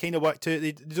times it's kind of worked out.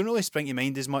 They don't really spring to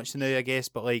mind as much now, I guess,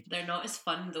 but like, they're not as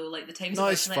fun though. Like the times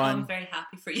not as like, fun. I'm very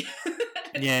happy for you.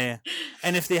 Yeah.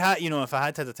 And if they had, you know, if I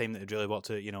had a time that had really worked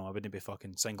out, you know, I wouldn't be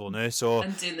fucking single now. So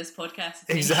I'm doing this podcast.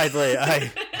 Exactly.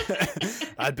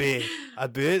 I'd be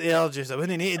out there, just I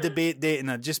wouldn't need to debate dating.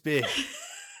 I'd just be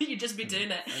You'd just be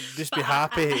doing it. I'd just be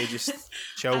happy to just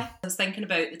chill. I was thinking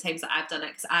about the times that I've done it,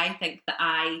 because I think that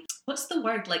what's the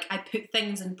word? Like, I put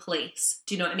things in place.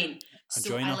 Do you know what I mean?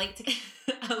 So I like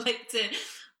to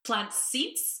plant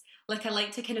seeds. Like, I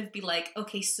like to kind of be like,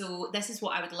 okay, so this is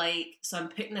what I would like. So I'm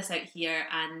putting this out here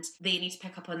and they need to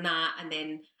pick up on that. And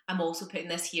then I'm also putting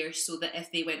this here so that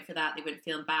if they went for that, they wouldn't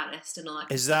feel embarrassed and all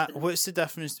that. Is that, what's the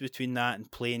difference between that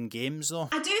and playing games though?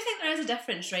 I do think there is a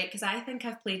difference, right? Because I think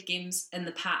I've played games in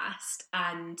the past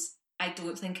and I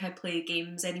don't think I play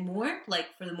games anymore, like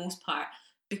for the most part.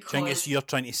 Because I think it's you're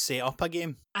trying to set up a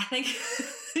game. I think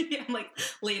I'm like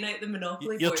laying out the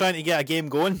Monopoly You're board. trying to get a game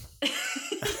going.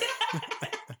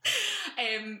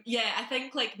 Yeah, I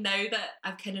think like now that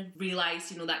I've kind of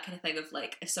realised, you know, that kind of thing of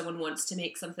like, if someone wants to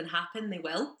make something happen, they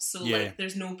will. So like,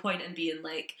 there's no point in being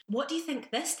like, what do you think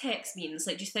this text means?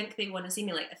 Like, do you think they want to see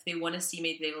me? Like, if they want to see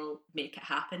me, they will make it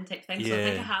happen type thing. So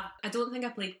I don't think I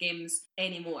played games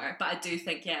anymore, but I do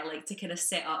think, I like to kind of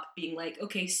set up being like,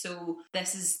 okay, so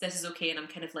this is okay, and I'm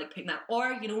kind of like putting that,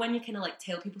 or, you know, when you kind of like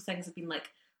tell people things, I've been like,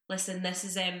 listen, this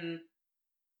is,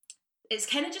 it's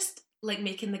kind of just like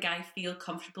making the guy feel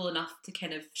comfortable enough to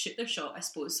kind of shoot their shot, I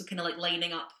suppose. So kind of like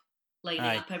lining up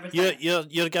everything.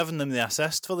 You're giving them the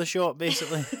assist for the shot,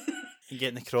 basically. And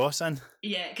getting the cross in.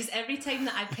 Yeah, because every time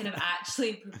that I've kind of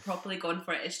actually properly gone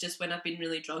for it, it's just when I've been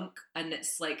really drunk, and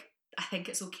it's like, I think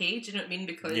it's okay, do you know what I mean?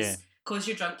 Because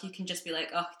you're drunk, you can just be like,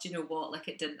 oh, do you know what? Like,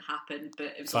 it didn't happen, but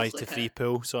it was 5 to 3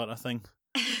 pool sort of thing.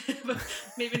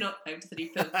 Maybe not 5 to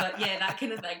 3 pool, but yeah, that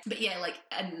kind of thing. But yeah, like,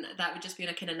 and that would just be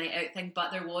a kind of night out thing.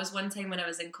 But there was one time when I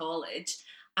was in college,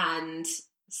 and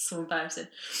so embarrassing.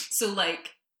 So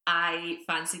like, I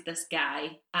fancied this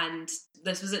guy, and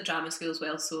this was at drama school as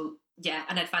well. So yeah,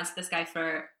 and I'd fancied this guy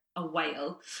for a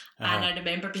while, and I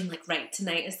remember being like, right,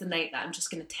 tonight is the night that I'm just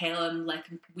gonna tell him. Like,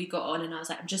 we got on, and I was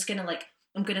like,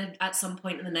 I'm gonna at some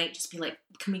point in the night just be like,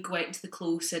 can we go out into the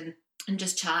close and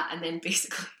just chat? And then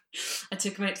basically I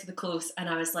took him out to the close, and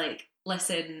I was like,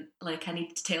 listen, like, I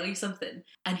need to tell you something.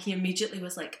 And he immediately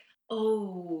was like,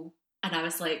 oh. And I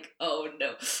was like, oh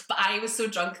no. But I was so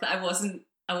drunk that I wasn't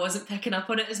I wasn't picking up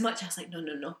on it as much. I was like,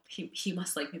 no, he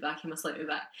must like me back. He must like me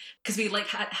back, because we like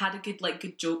had a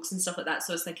good jokes and stuff like that.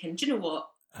 So I was thinking, do you know what?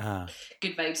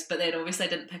 Good vibes. But then obviously I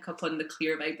didn't pick up on the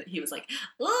clear vibe that he was like,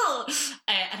 oh,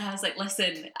 and I was like,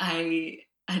 listen,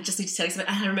 I just need to tell you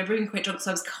something. And I remember being quite drunk,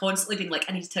 so I was constantly being like,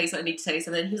 I need to tell you something,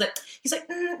 And then he's like,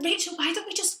 Rachel, why don't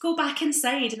we just go back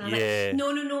inside? And I was like,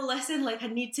 no, listen, like, I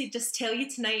need to just tell you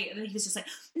tonight. And then he was just like,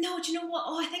 no, do you know what?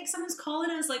 Oh, I think someone's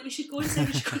calling us. Like, we should go inside.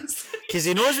 Because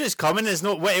he knows what's coming. There's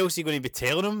not, what else are you going to be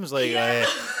telling him? It's like,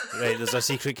 right, there's a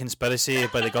secret conspiracy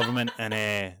by the government, and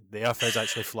the earth is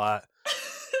actually flat.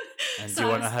 And so do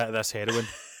you want to hit this heroin?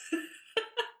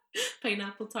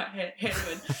 Pineapple tart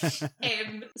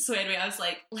heroin. So anyway, I was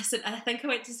like, listen, I think I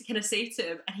went to kind of say to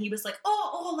him, and he was like,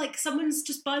 oh, like someone's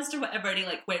just buzzed or whatever, and he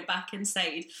like went back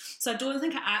inside. So I don't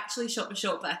think I actually shot my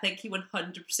shot, but I think he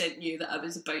 100% knew that I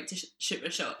was about to shoot my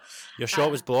shot. Your shot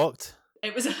was blocked?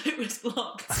 It was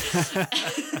blocked.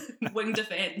 Wing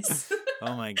defence.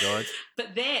 Oh my god.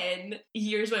 But then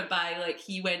years went by, like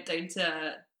he went down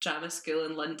to drama school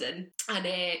in London, and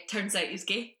turns out he's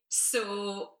gay.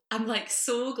 So I'm like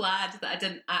so glad that I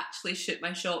didn't actually shoot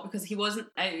my shot, because he wasn't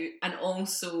out, and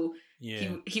also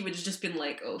he would have just been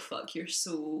like, oh fuck, you're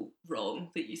so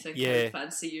wrong that you think I would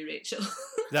fancy you, Rachel.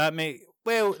 That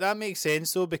makes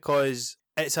sense though, because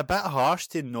it's a bit harsh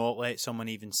to not let someone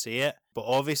even say it, but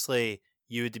obviously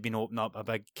you would have been opening up a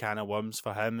big can of worms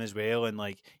for him as well, and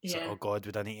like he's like, oh god,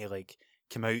 would I need to like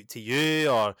come out to you,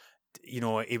 or you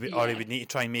know, he would need to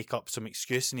try and make up some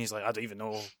excuse, and he's like, I don't even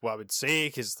know what I would say,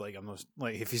 because like I'm not,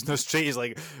 like, if he's not straight, he's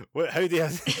like, what? How do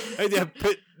I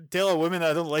tell a woman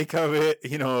that I don't like her about,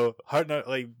 you know, hurting her,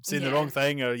 like saying the wrong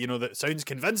thing, or you know, that sounds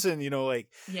convincing, you know, like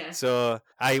So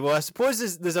I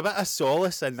suppose there's a bit of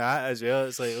solace in that as well.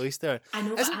 It's like at least there. I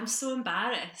know, but I'm so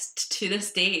embarrassed to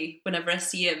this day whenever I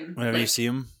see him. Whenever you see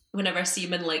him. Whenever I see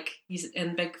him in like he's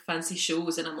in big fancy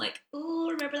shows, and I'm like, oh,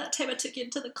 remember that time I took you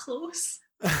into the Close?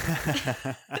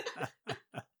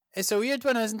 It's a weird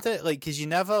one, isn't it? Like, because you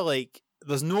never like,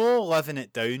 there's no living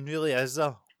it down, really, is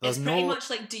there? There's it's pretty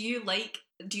much like, do you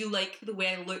like the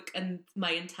way I look and my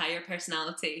entire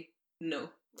personality? No.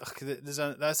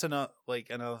 That's another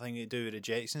thing to do with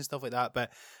rejection and stuff like that.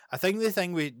 But I think the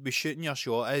thing with shooting your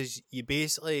shot is you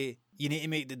need to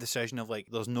make the decision of like,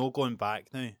 there's no going back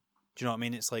now. Do you know what I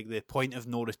mean? It's like the point of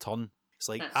no return. It's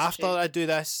like, that's after true. I do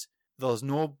this, there's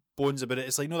no bones about it.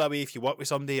 It's like, no, that way if you work with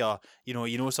somebody, or you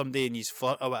know somebody and you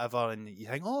flirt or whatever, and you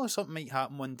think, oh, something might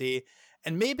happen one day,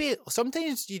 and maybe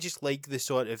sometimes you just like the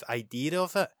sort of idea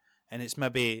of it, and it's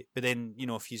maybe, but then, you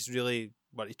know, if you really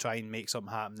want to try and make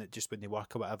something happen that just wouldn't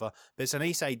work or whatever, but it's a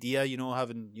nice idea, you know,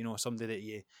 having, you know, somebody that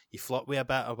you flirt with a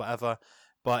bit or whatever,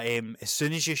 but as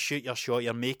soon as you shoot your shot,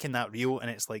 you're making that real, and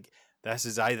it's like, this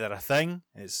is either a thing,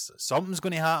 it's something's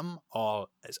going to happen, or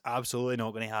it's absolutely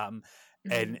not going to happen.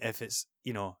 Mm-hmm. And if it's,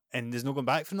 you know, and there's no going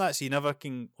back from that, so you never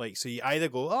can, like, so you either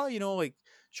go, oh, you know, like,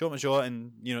 shot my shot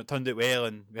and, you know, it turned out well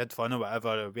and we had fun or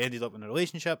whatever, or we ended up in a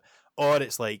relationship, or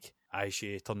it's like,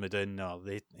 she turned me down, or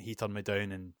he turned me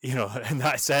down, and, you know, and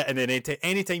that's it. And then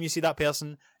anytime you see that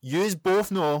person, yous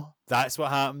both know that's what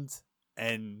happened.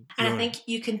 And I think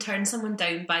you can turn someone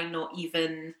down by not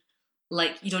even,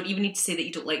 like, you don't even need to say that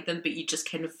you don't like them, but you just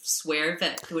kind of swerve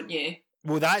it, don't you?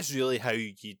 Well, that's really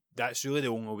that's really the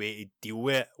only way to deal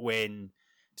with it when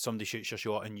somebody shoots your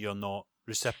shot and you're not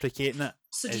reciprocating it.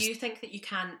 So do you think that you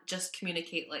can't just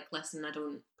communicate, like, listen,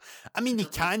 I mean, you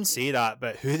can say that,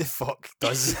 but who the fuck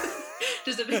does?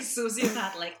 Does a big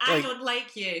sociopath, like, I don't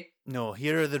like you. No,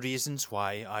 here are the reasons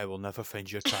why I will never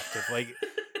find you attractive. Like,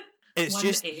 it's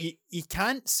just, you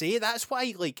can't say. That's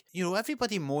why, like, you know,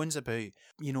 everybody moans about,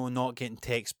 you know, not getting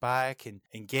texts back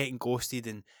and getting ghosted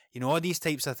and, you know, all these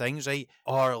types of things, right?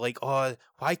 Or like, oh,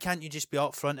 why can't you just be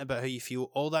upfront about how you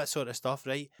feel? All that sort of stuff,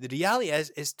 right? The reality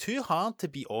is, it's too hard to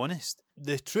be honest.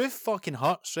 The truth fucking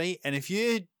hurts, right? And if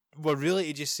you were really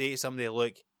to just say to somebody,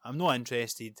 look, I'm not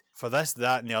interested for this,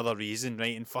 that, and the other reason,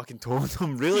 right? And fucking told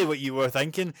them really what you were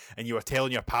thinking, and you were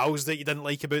telling your pals that you didn't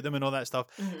like about them and all that stuff.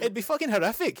 Mm-hmm. It'd be fucking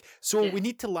horrific. So we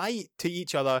need to lie to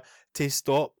each other to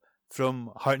stop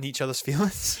from hurting each other's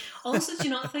feelings. Also, do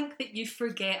you not think that you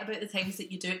forget about the times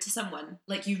that you do it to someone?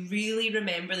 Like, you really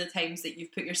remember the times that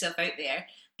you've put yourself out there,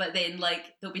 but then,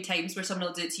 like, there'll be times where someone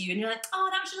will do it to you and you're like, oh,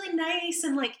 that was really nice,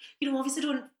 and, like, you know, obviously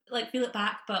don't, like, feel it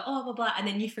back, but oh, blah, blah, and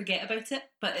then you forget about it.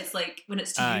 But it's like, when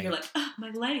it's to you, you're like, oh, my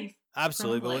life.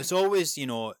 Absolutely. Well, it's always, you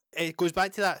know, it goes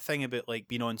back to that thing about like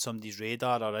being on somebody's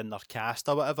radar or in their cast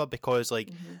or whatever, because like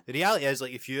the reality is,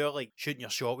 like, if you're like shooting your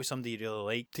shot with somebody you really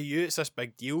like, to you it's this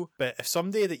big deal, but if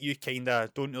somebody that you kind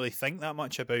of don't really think that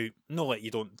much about, not like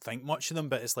you don't think much of them,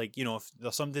 but it's like, you know, if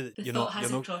there's somebody that the thought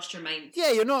hasn't crossed your mind,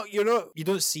 you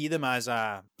don't see them as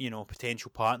a, you know,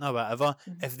 potential partner or whatever,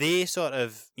 if they sort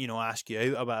of, you know, ask you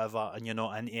out or whatever and you're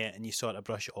not into it and you sort of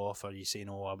brush it off or you say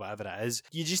no or whatever it is,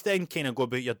 you just then kind of go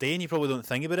about your day and you probably don't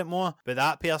think about it more. But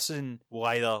that person will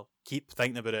either keep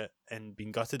thinking about it and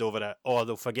being gutted over it, or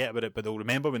they'll forget about it but they'll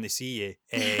remember when they see you.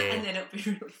 And then it'll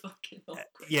be really fucking awkward.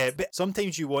 Yeah, but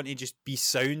sometimes you want to just be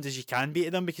sound as you can be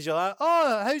to them, because you're like,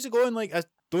 oh, how's it going? Like, I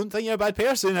don't think you're a bad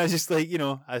person. I just, like, you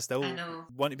know, I still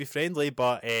want to be friendly,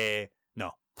 but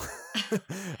no.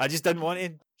 I just didn't want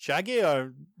to shaggy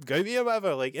or gouty or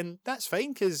whatever, like, and that's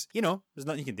fine, because, you know, there's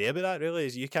nothing you can do about that, really.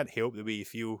 You can't help the way you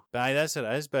feel. But aye, that's what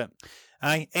it is. But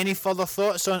aye, any further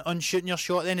thoughts on shooting your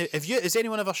shot then? Has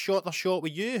anyone ever shot their shot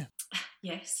with you?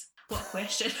 Yes. What a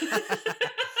question.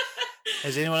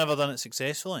 Has anyone ever done it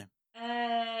successfully?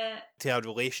 To a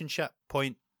relationship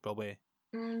point, probably.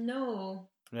 No.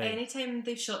 Right. Anytime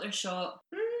they've shot their shot.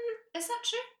 Is that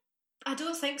true? I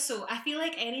don't think so. I feel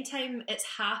like anytime it's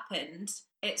happened,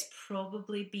 it's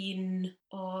probably been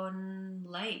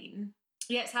online.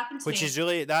 Yeah, it's happened to me. Which is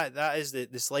really, that is the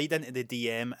slide into the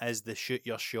DM is the shoot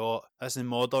your shot. That's the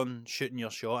modern shooting your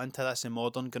shot into. That's the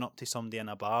modern going up to somebody in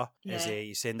a bar. Yeah. Is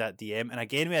you send that DM. And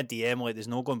again, with a DM, like, there's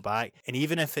no going back. And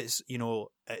even if it's, you know,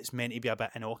 it's meant to be a bit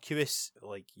innocuous,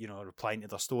 like, you know, replying to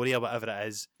their story or whatever it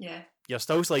is. Yeah. You're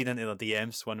still sliding into their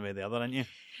DMs one way or the other, aren't you?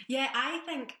 Yeah, I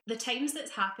think the times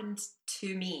that's happened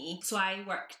to me, so I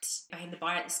worked behind the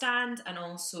bar at the stand, and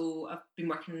also I've been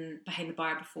working behind the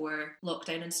bar before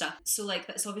lockdown and stuff. So, like,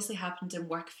 that's obviously happened in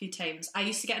work a few times. I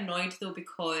used to get annoyed, though,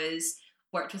 because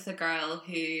worked with a girl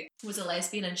who was a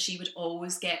lesbian, and she would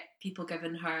always get people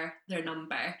giving her their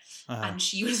number. And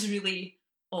she was really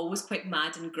always quite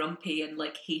mad and grumpy and,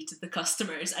 like, hated the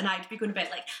customers, and I'd be going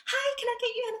about like, hi, can I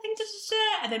get you anything,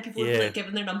 and then people would be like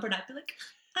giving their number, and I'd be like,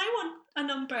 I want a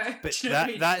number. But do you know what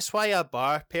I mean? That's why a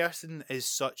bar person is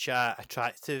such a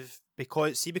attractive,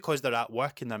 because they're at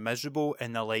work and they're miserable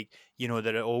and they're like, you know,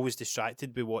 they're always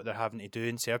distracted by what they're having to do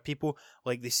and serve people,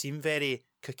 like, they seem very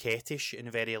coquettish and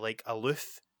very, like,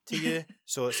 aloof to you.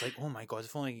 So it's like, oh my god,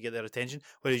 if only I could get their attention.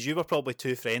 Whereas you were probably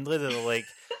too friendly that they're like,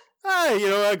 you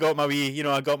know, I got my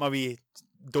wee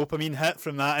dopamine hit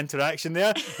from that interaction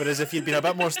there. Whereas if you'd been a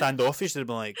bit more standoffish, they'd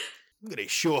been like, I'm going to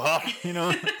show her, you know.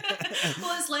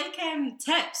 Well, it's like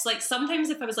tips. Like, sometimes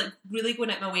if I was, like, really going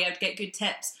out my way, I'd get good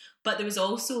tips. But there was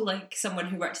also, like, someone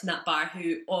who worked in that bar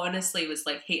who honestly was,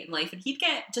 like, hating life, and he'd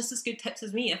get just as good tips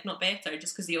as me, if not better,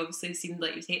 just because he obviously seemed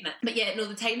like he was hating it. But yeah, no,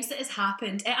 the times that it's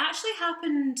happened, it actually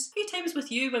happened a few times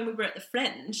with you when we were at the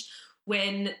Fringe.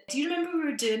 Do you remember we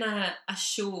were doing a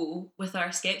show with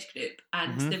our sketch group,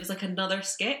 and there was, like, another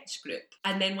sketch group,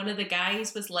 and then one of the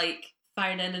guys was like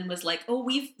firing in and was like, oh,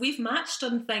 we've matched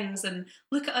on things, and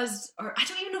look at us, or I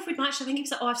don't even know if we'd matched. I think he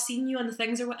was like, oh, I've seen you on the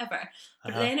things or whatever.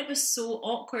 But then it was so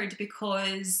awkward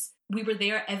because we were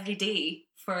there every day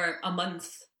for a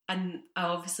month, and I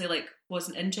obviously, like,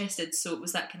 wasn't interested, so it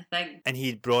was that kind of thing. And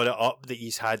he'd brought it up that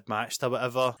he's had matched or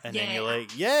whatever, and then you're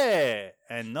like,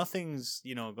 and nothing's,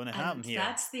 you know, going to happen here.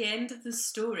 That's the end of the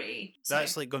story.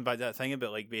 That's like going back to that thing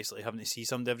about, like, basically having to see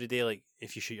somebody every day. Like,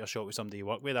 if you shoot your shot with somebody you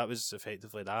work with, that was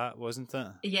effectively that, wasn't it?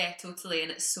 Yeah, totally,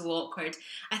 and it's so awkward.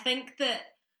 I think that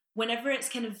whenever it's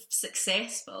kind of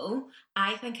successful,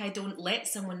 I think I don't let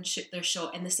someone shoot their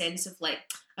shot, in the sense of, like,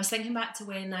 I was thinking back to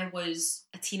when I was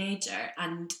a teenager,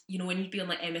 and, you know, when you'd be on,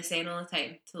 like, MSN all the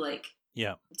time to, like,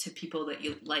 to people that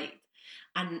you liked.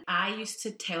 And I used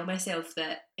to tell myself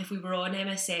that if we were on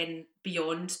MSN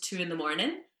beyond 2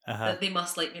 a.m, that they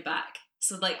must like me back.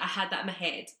 So, like, I had that in my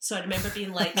head. So I remember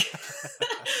being like,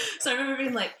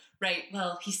 right,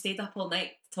 well, he stayed up all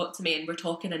night to talk to me, and we're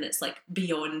talking, and it's, like,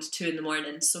 beyond 2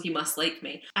 a.m, so he must like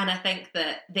me. And I think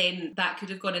that then that could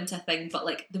have gone into a thing, but,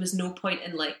 like, there was no point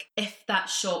in, like, if that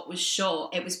shot was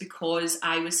shot, it was because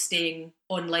I was staying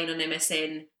online on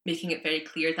MSN, making it very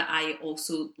clear that I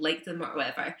also liked them or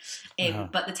whatever.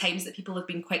 But the times that people have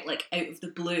been quite, like, out of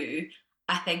the blue,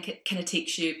 I think it kind of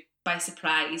takes you by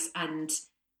surprise, and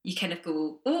you kind of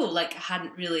go, oh, like, I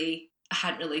hadn't really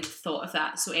thought of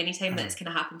that. So anytime that it's kind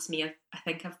of happened to me, I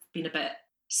think I've been a bit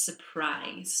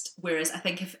surprised. Whereas I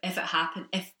think if it happened,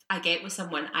 if I get with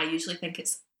someone, I usually think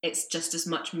it's just as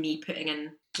much me putting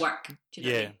in work. Do you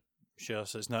know what I mean? Sure.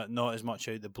 So it's not as much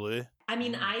out the blue. I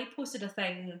mean, I posted a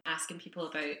thing asking people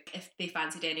about if they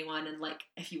fancied anyone, and, like,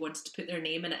 if you wanted to put their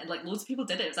name in it, and, like, loads of people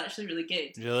did it. It was actually really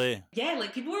good. Really? Yeah,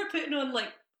 like, people were putting on,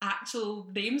 like, actual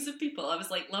names of people. I was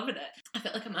like loving it. I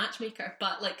felt like a matchmaker,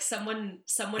 but like someone.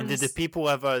 And did the people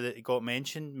ever that got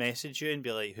mentioned message you and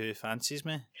be like, "Who fancies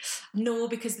me?" No,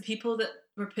 because the people that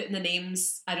were putting the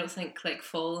names, I don't think like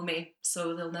follow me,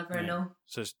 so they'll never know.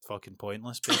 So it's fucking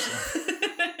pointless, basically.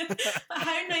 But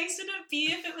how nice would it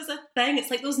be if it was a thing? It's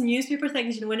like those newspaper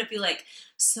things, you know, wouldn't it be like,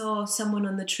 saw someone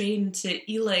on the train to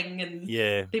Ealing and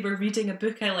they were reading a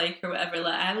book I like or whatever.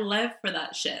 Like, I live for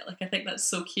that shit. Like, I think that's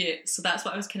so cute. So that's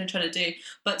what I was kind of trying to do.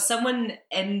 But someone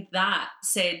in that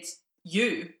said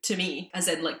you to me, as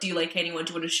in like, do you like anyone?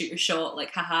 Do you want to shoot your shot?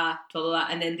 Like, haha, blah, blah, blah.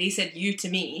 And then they said you to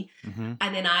me. Mm-hmm.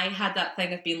 And then I had that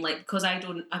thing of being like, because I've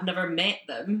never met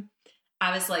them,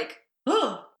 I was like,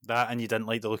 oh. That, and you didn't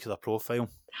like the look of their profile.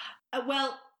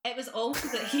 Well, it was also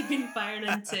that he'd been firing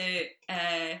into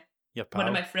one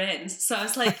of my friends. So I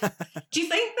was like, do you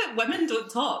think that women don't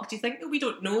talk? Do you think that we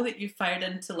don't know that you fired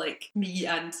into like me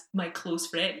and my close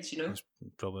friends, you know? He's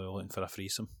probably looking for a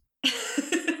threesome.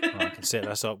 I can set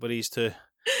this up with these two.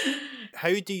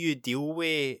 How do you deal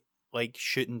with like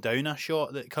shooting down a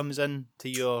shot that comes in to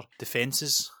your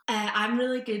defences? I'm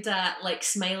really good at like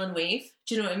smile and wave.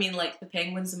 Do you know what I mean? Like the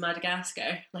penguins in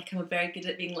Madagascar. Like I'm very good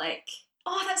at being like,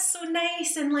 oh, that's so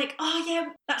nice, and like, oh yeah,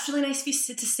 that's really nice of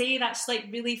you to say. That's like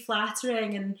really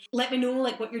flattering, and let me know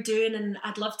like what you're doing, and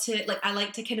I'd love to like. I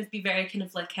like to kind of be very kind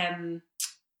of like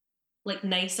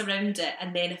nice around it,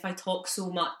 and then if I talk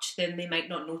so much, then they might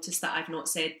not notice that I've not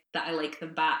said that I like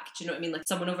them back. Do you know what I mean? Like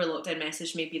someone over lockdown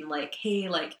messaged me being like, hey,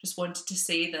 like just wanted to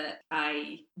say that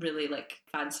I really like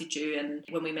fancied you and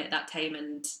when we met that time,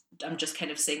 and I'm just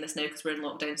kind of saying this now because we're in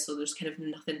lockdown, so there's kind of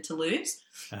nothing to lose.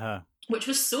 Which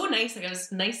was so nice. Like, it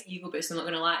was a nice ego boost, I'm not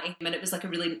going to lie. And it was like a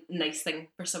really nice thing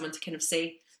for someone to kind of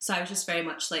say. So I was just very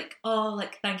much like, oh,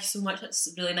 like, thank you so much. That's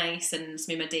really nice. And it's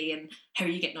made my day. And how are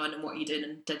you getting on and what are you doing?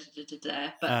 And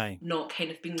da-da-da-da-da. But not kind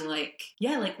of being like,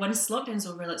 yeah, like, once lockdown's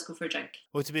over, let's go for a drink.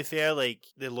 Well, to be fair, like,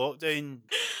 the lockdown,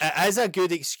 it is a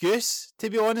good excuse,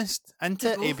 to be honest, isn't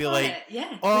it? It'd be like,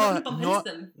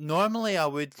 normally I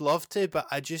would love to, but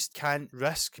I just can't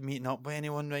risk meeting up with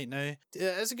anyone right now.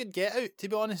 It's a good get out, to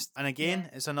be honest. And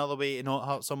again, it's another way to not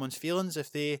hurt someone's feelings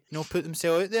if they, you know, put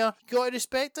themselves out there. You got to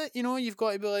respect it, you know, you've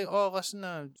got to be like, oh, listen,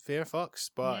 fair fucks,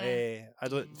 but I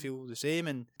don't feel the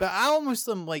same. But I almost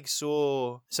am like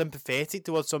so sympathetic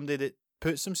towards somebody that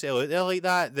puts themselves out there like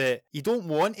that you don't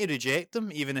want to reject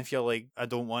them, even if you're like, I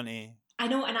don't want to. I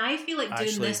know, and I feel like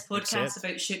doing this podcast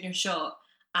about shooting your shot,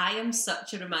 I am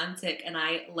such a romantic and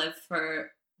I live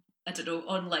for, I don't know,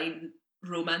 online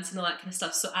romance and all that kind of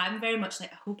stuff. So I'm very much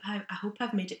like, I hope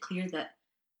I've made it clear that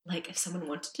like if someone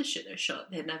wanted to shoot their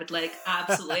shot, then I would like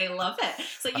absolutely love it.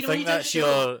 It's like, you know, I think that's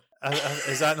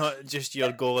is that not just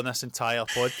your goal in this entire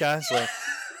podcast? Like,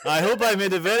 I hope I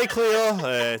made it very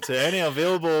clear to any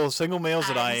available single males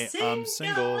that I am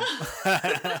single.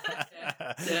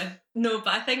 No,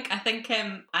 but I think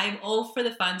I'm all for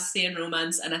the fantasy and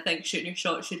romance, and I think shooting your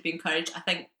shot should be encouraged. I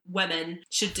think women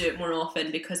should do it more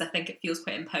often because I think it feels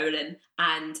quite empowering,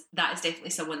 and that is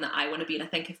definitely someone that I want to be. And I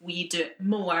think if we do it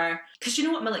more, because you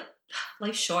know what, like,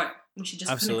 life's short. We should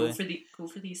just kind of go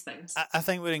for these things. I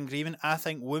think we're in agreement. I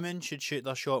think women should shoot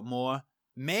their shot more.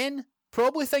 Men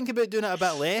probably think about doing it a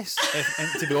bit less,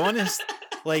 to be honest.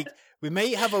 Like, we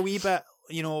might have a wee bit,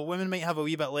 you know, women might have a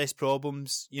wee bit less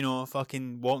problems, you know,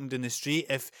 fucking walking down the street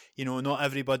if, you know, not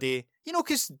everybody, you know,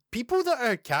 because people that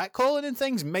are catcalling and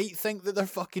things might think that they're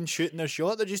fucking shooting their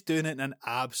shot. They're just doing it in an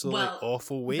absolutely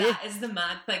awful way. That is the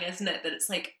mad thing, isn't it? That it's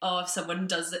like, oh, if someone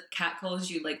does it, catcalls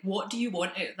you, like, what do you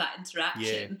want out of that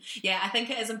interaction? Yeah, I think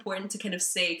it is important to kind of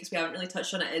say, because we haven't really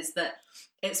touched on it, is that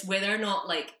it's whether or not,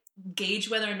 like, gauge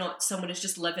whether or not someone is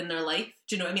just living their life.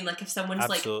 Do you know what I mean? Like if someone's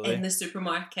like in the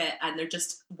supermarket and they're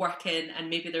just working and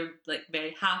maybe they're like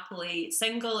very happily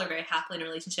single or very happily in a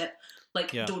relationship,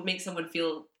 like don't make someone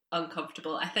feel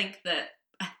uncomfortable. I think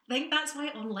that's why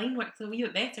online works a wee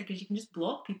bit better, because you can just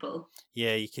block people.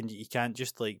 Yeah, you can't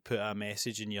just like put a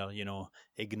message in your, you know,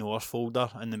 ignore folder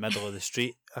in the middle of the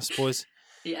street, I suppose.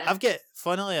 Yeah. I've got,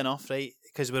 funnily enough, right,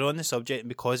 because we're on the subject and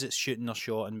because it's shooting their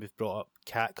shot and we've brought up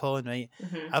catcalling, right,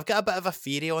 I've got a bit of a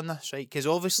theory on this, right, because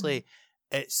obviously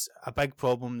it's a big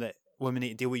problem that women need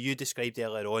to deal with. You described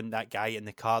earlier on that guy in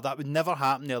the car. That would never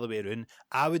happen the other way around.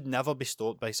 I would never be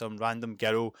stopped by some random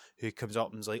girl who comes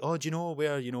up and is like, oh, do you know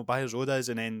where, you know, Byers Road is?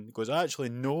 And then goes, actually,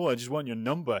 no, I just want your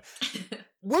number.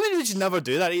 Women would just never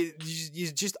do that.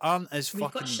 You just aren't as fucking...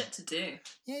 We've got shit to do.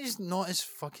 Yeah, just not as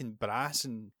fucking brass,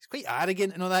 and it's quite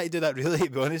arrogant and all that to do that, really, to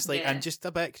be honest, like, and just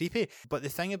a bit creepy. But the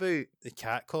thing about the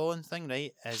catcalling thing,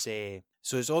 right, is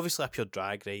so it's obviously a pure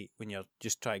drag, right, when you're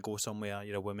just trying to go somewhere,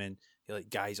 you're a woman, you're like,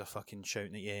 guys are fucking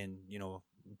shouting at you and, you know,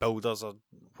 builders are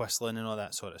whistling and all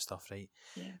that sort of stuff, right?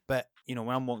 Yeah. But, you know,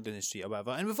 when I'm walking down the street or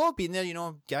whatever, and we've all been there, you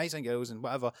know, guys and girls and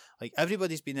whatever, like,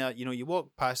 everybody's been there, you know, you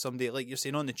walk past somebody, like you're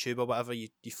saying, on the tube or whatever, you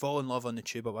fall in love on the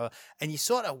tube or whatever, and you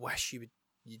sort of wish you'd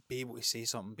be able to say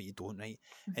something, but you don't, right?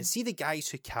 Mm-hmm. And see the guys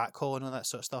who catcall and all that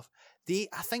sort of stuff,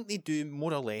 I think they do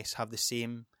more or less have the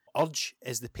same urge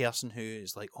as the person who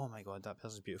is like, oh my god, that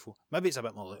person's beautiful. Maybe it's a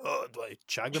bit more like, oh, do I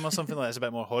shag them or something like that? It's a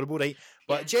bit more horrible, right?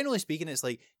 But generally speaking, it's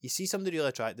like you see somebody really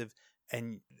attractive,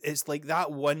 and it's like that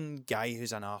one guy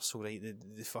who's an arsehole, right?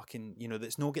 The fucking, you know,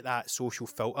 that's not got that social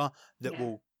filter that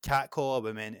will catcall a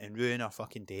woman and ruin her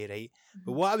fucking day, right? Mm-hmm.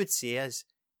 But what I would say is,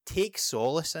 take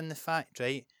solace in the fact,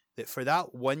 right, that for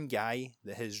that one guy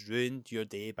that has ruined your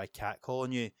day by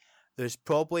catcalling you, there's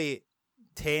probably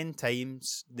 10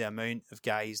 times the amount of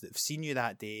guys that have seen you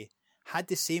that day, had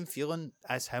the same feeling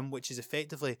as him, which is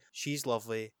effectively, she's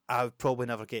lovely, I would probably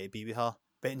never get to be with her.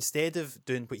 But instead of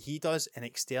doing what he does and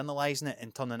externalising it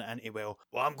and turning it into, well,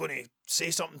 I'm going to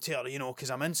say something to her, you know,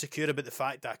 because I'm insecure about the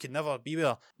fact that I could never be with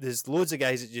her. There's loads of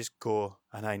guys that just go,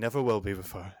 and I never will be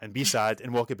with her, and be sad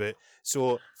and walk about.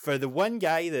 So for the one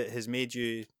guy that has made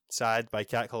you sad by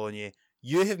catcalling you,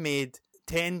 you have made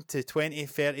 10 to 20,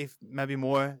 30, maybe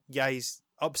more guys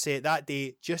upset that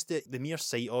day just at the mere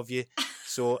sight of you.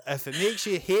 So if it makes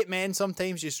you hate men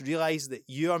sometimes, just realise that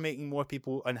you are making more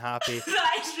people unhappy.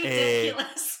 That is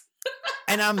ridiculous.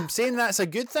 And I'm saying that's a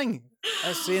good thing.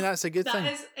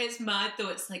 It's mad though.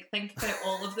 It's like, think about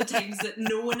all of the times that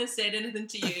no one has said anything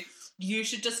to you. You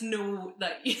should just know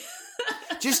that you...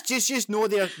 just know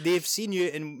they've seen you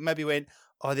and maybe went,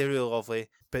 oh, they're really lovely,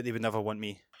 but they would never want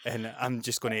me. And I'm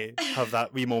just going to have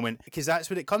that wee moment. Because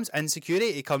that's what it comes. Insecurity,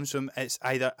 it comes from, it's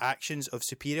either actions of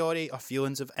superiority or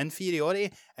feelings of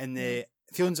inferiority. And the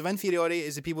feelings of inferiority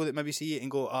is the people that maybe see it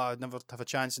and go, oh, I'd never have a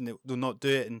chance, and they'll not do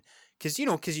it. And because you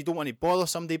don't want to bother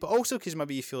somebody, but also because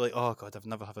maybe you feel like, oh god, I've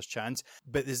never have a chance.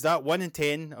 But there's that 1 in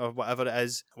 10 or whatever it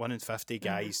is, 1 in 50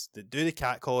 guys that do the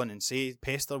catcalling and say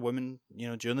pester women, you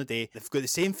know, during the day. They've got the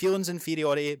same feelings of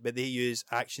inferiority, but they use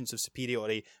actions of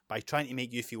superiority by trying to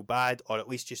make you feel bad, or at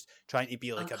least just trying to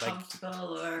be like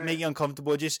make you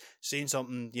uncomfortable, just saying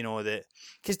something, you know, that,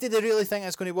 because do they really think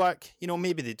it's going to work? You know,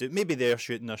 maybe they do, maybe they're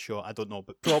shooting their shot, I don't know,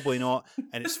 but probably not.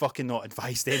 And it's fucking not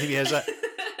advised anyway, is it?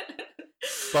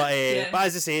 But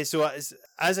as I say, so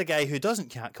as a guy who doesn't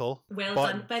catcall... Well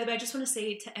done. By the way, I just want to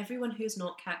say to everyone who's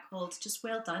not catcalled, just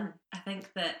well done. I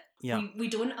think that we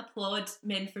don't applaud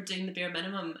men for doing the bare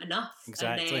minimum enough.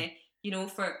 Exactly. And, you know,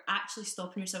 for actually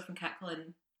stopping yourself from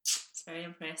catcalling, it's very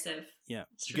impressive. Yeah.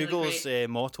 It's really Google's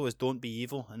motto is don't be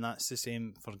evil, and that's the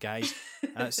same for guys.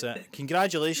 That's it.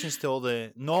 Congratulations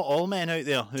to not all men out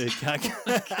there who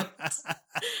catcall.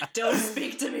 Don't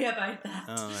speak to me about that.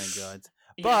 Oh my god.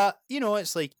 But, you know,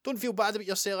 it's like, don't feel bad about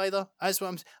yourself either. That's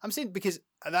what I'm saying, because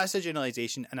that's a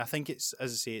generalisation, and I think it's,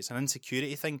 as I say, it's an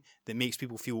insecurity thing that makes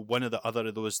people feel one or the other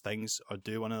of those things, or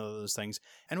do one of those things.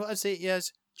 And what I'd say is,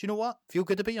 do you know what? Feel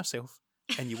good about yourself.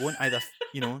 And you won't either,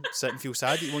 you know, sit and feel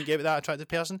sad that you won't get with that attractive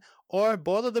person, or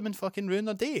bother them and fucking ruin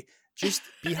their day. Just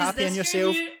be happy in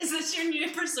yourself. Is this your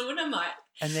new persona, Mark?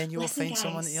 And then you'll find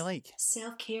someone that you like.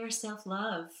 Self-care,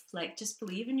 self-love. Like, just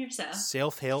believe in yourself.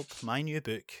 Self-help, my new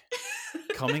book.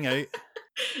 Coming out.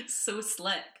 So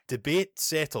slick. Debate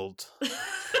settled.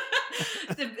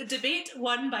 The debate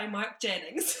won by Mark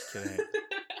Jennings. Correct.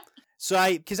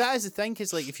 So because that is the thing,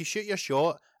 because like if you shoot your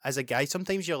shot as a guy,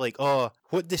 sometimes you're like, oh,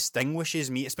 what distinguishes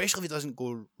me, especially if it doesn't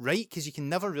go right, because you can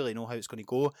never really know how it's going to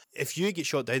go. If you get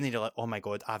shot down, then you're like, oh my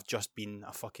god, I've just been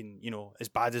a fucking, you know, as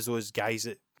bad as those guys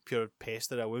that pure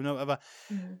pester a woman or whatever.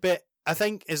 Mm-hmm. But I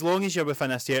think as long as you're within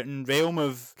a certain realm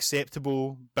of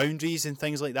acceptable boundaries and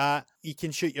things like that, you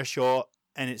can shoot your shot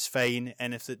and it's fine.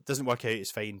 And if it doesn't work out,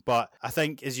 it's fine. But I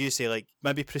think, as you say, like,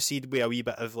 maybe proceed with a wee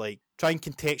bit of like, try and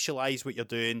contextualise what you're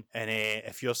doing. And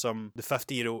if you're the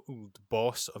 50-year-old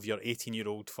boss of your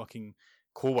 18-year-old fucking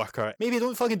co-worker, maybe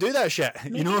don't fucking do that shit.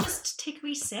 Maybe you know, just take a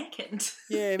wee second.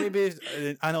 Yeah, maybe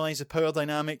analyse the power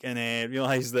dynamic and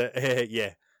realise that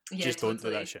just totally. Don't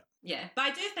do that shit. Yeah, but I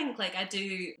do think, like,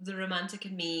 the romantic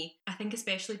in me, I think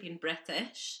especially being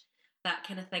British, that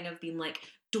kind of thing of being like,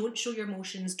 don't show your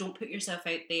emotions, don't put yourself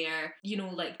out there, you know,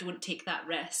 like, don't take that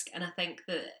risk. And I think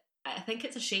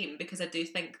it's a shame, because I do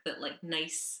think that, like,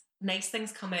 nice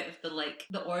things come out of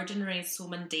the ordinary is so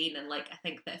mundane. And, like, I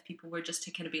think that if people were just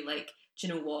to kind of be like, do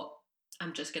you know what,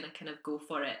 I'm just going to kind of go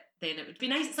for it, then it would be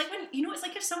nice. It's like when, you know, it's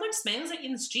like if someone smiles at you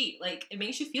in the street, like, it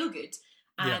makes you feel good.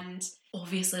 And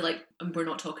obviously, like, we're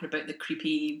not talking about the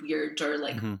creepy, weird, or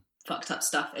like fucked up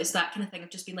stuff. It's that kind of thing of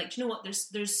just being like, do you know what,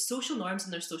 there's social norms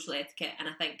and there's social etiquette, and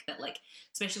I think that, like,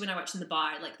 especially when I worked in the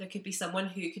bar, like, there could be someone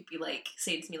who could be like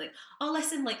saying to me like, oh,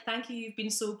 listen, like, thank you, you've been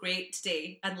so great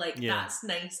today, and like, that's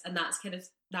nice, and that's kind of,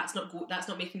 that's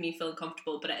not making me feel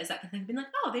uncomfortable, but it is that kind of thing, being like,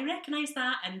 oh, they recognise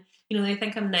that, and, you know, they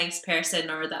think I'm a nice person,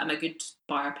 or that I'm a good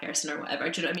bar person, or whatever.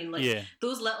 Do you know what I mean? Like,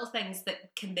 those little things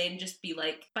that can then just be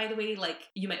like, by the way, like,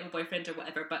 you might have a boyfriend or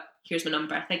whatever, but here's my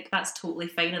number. I think that's totally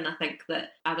fine, and I think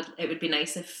that it would be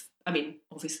nice if, I mean,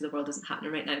 obviously the world isn't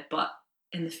happening right now, but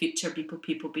in the future,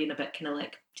 people being a bit kind of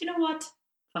like, do you know what?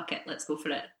 Fuck it, let's go for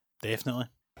it. Definitely.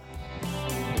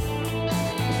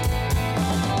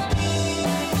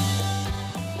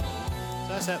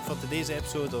 That's it for today's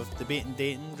episode of Debating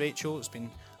Dating. Rachel, it's been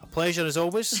a pleasure as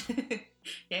always.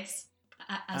 Yes,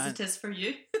 as it is for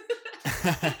you.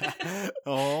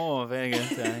 Oh, very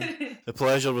good. The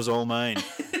pleasure was all mine.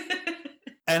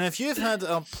 And if you've had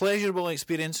a pleasurable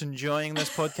experience enjoying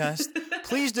this podcast,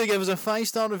 please do give us a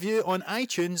 5-star review on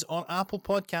iTunes or Apple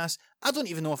Podcasts. I don't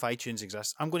even know if iTunes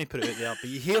exists. I'm going to put it out there, but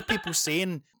you hear people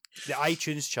saying the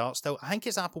iTunes chart still. I think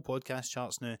it's Apple Podcast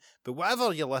charts now, but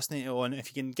whatever you're listening to on, if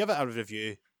you can give it a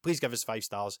review, please give us 5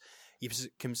 stars. You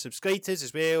can subscribe to us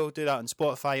as well. Do that on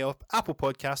Spotify or Apple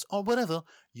Podcasts or wherever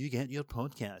you get your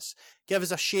podcasts. Give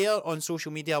us a share on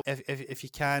social media if you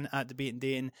can at Debating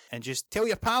Dating, and just tell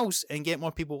your pals and get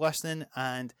more people listening,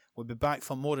 and we'll be back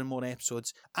for more and more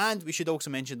episodes. And we should also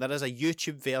mention there is a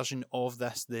YouTube version of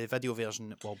this. The video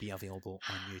version will be available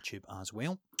on YouTube as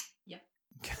well. Yep.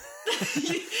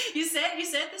 you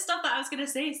said the stuff that I was going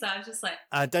to say, so I was just like...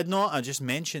 I did not. I just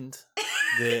mentioned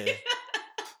the...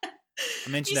 I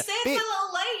mentioned you said the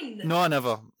little line. No, I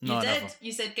never. No, you did. Never.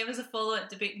 You said, give us a follow at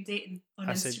Debating Dating on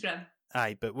Instagram.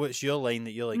 Aye, but what's your line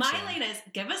that you like My saying? line is,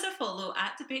 give us a follow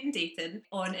at Debating Dating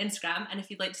on Instagram, and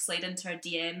if you'd like to slide into our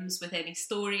DMs with any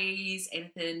stories,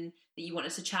 anything that you want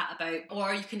us to chat about,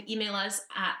 or you can email us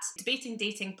at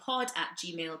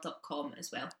debatingdatingpod@gmail.com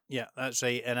as well. Yeah, that's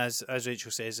right. And as Rachel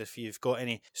says, if you've got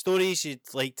any stories you'd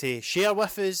like to share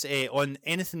with us on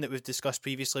anything that we've discussed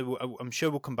previously, I'm sure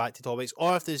we'll come back to topics,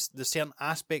 or if there's certain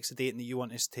aspects of dating that you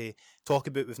want us to talk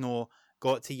about we've not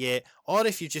got to yet, or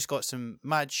if you've just got some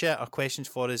mad shit or questions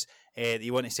for us that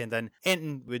you want to send in,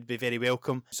 anything would be very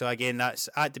welcome. So again, that's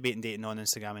at Debating Dating on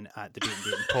Instagram and at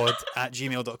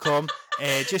debatingdatingpod@gmail.com.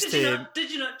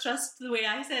 Did you not trust the way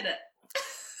I said it?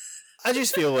 I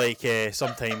just feel like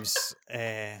sometimes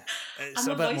it's I'm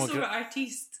a bit more voiceover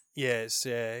artiste. Yeah,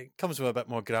 it comes with a bit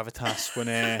more gravitas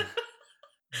when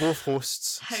both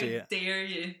hosts say it. How dare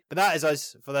you? But that is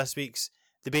us for this week's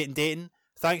Debating Dating.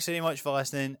 Thanks very much for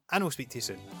listening, and we'll speak to you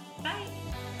soon. Bye.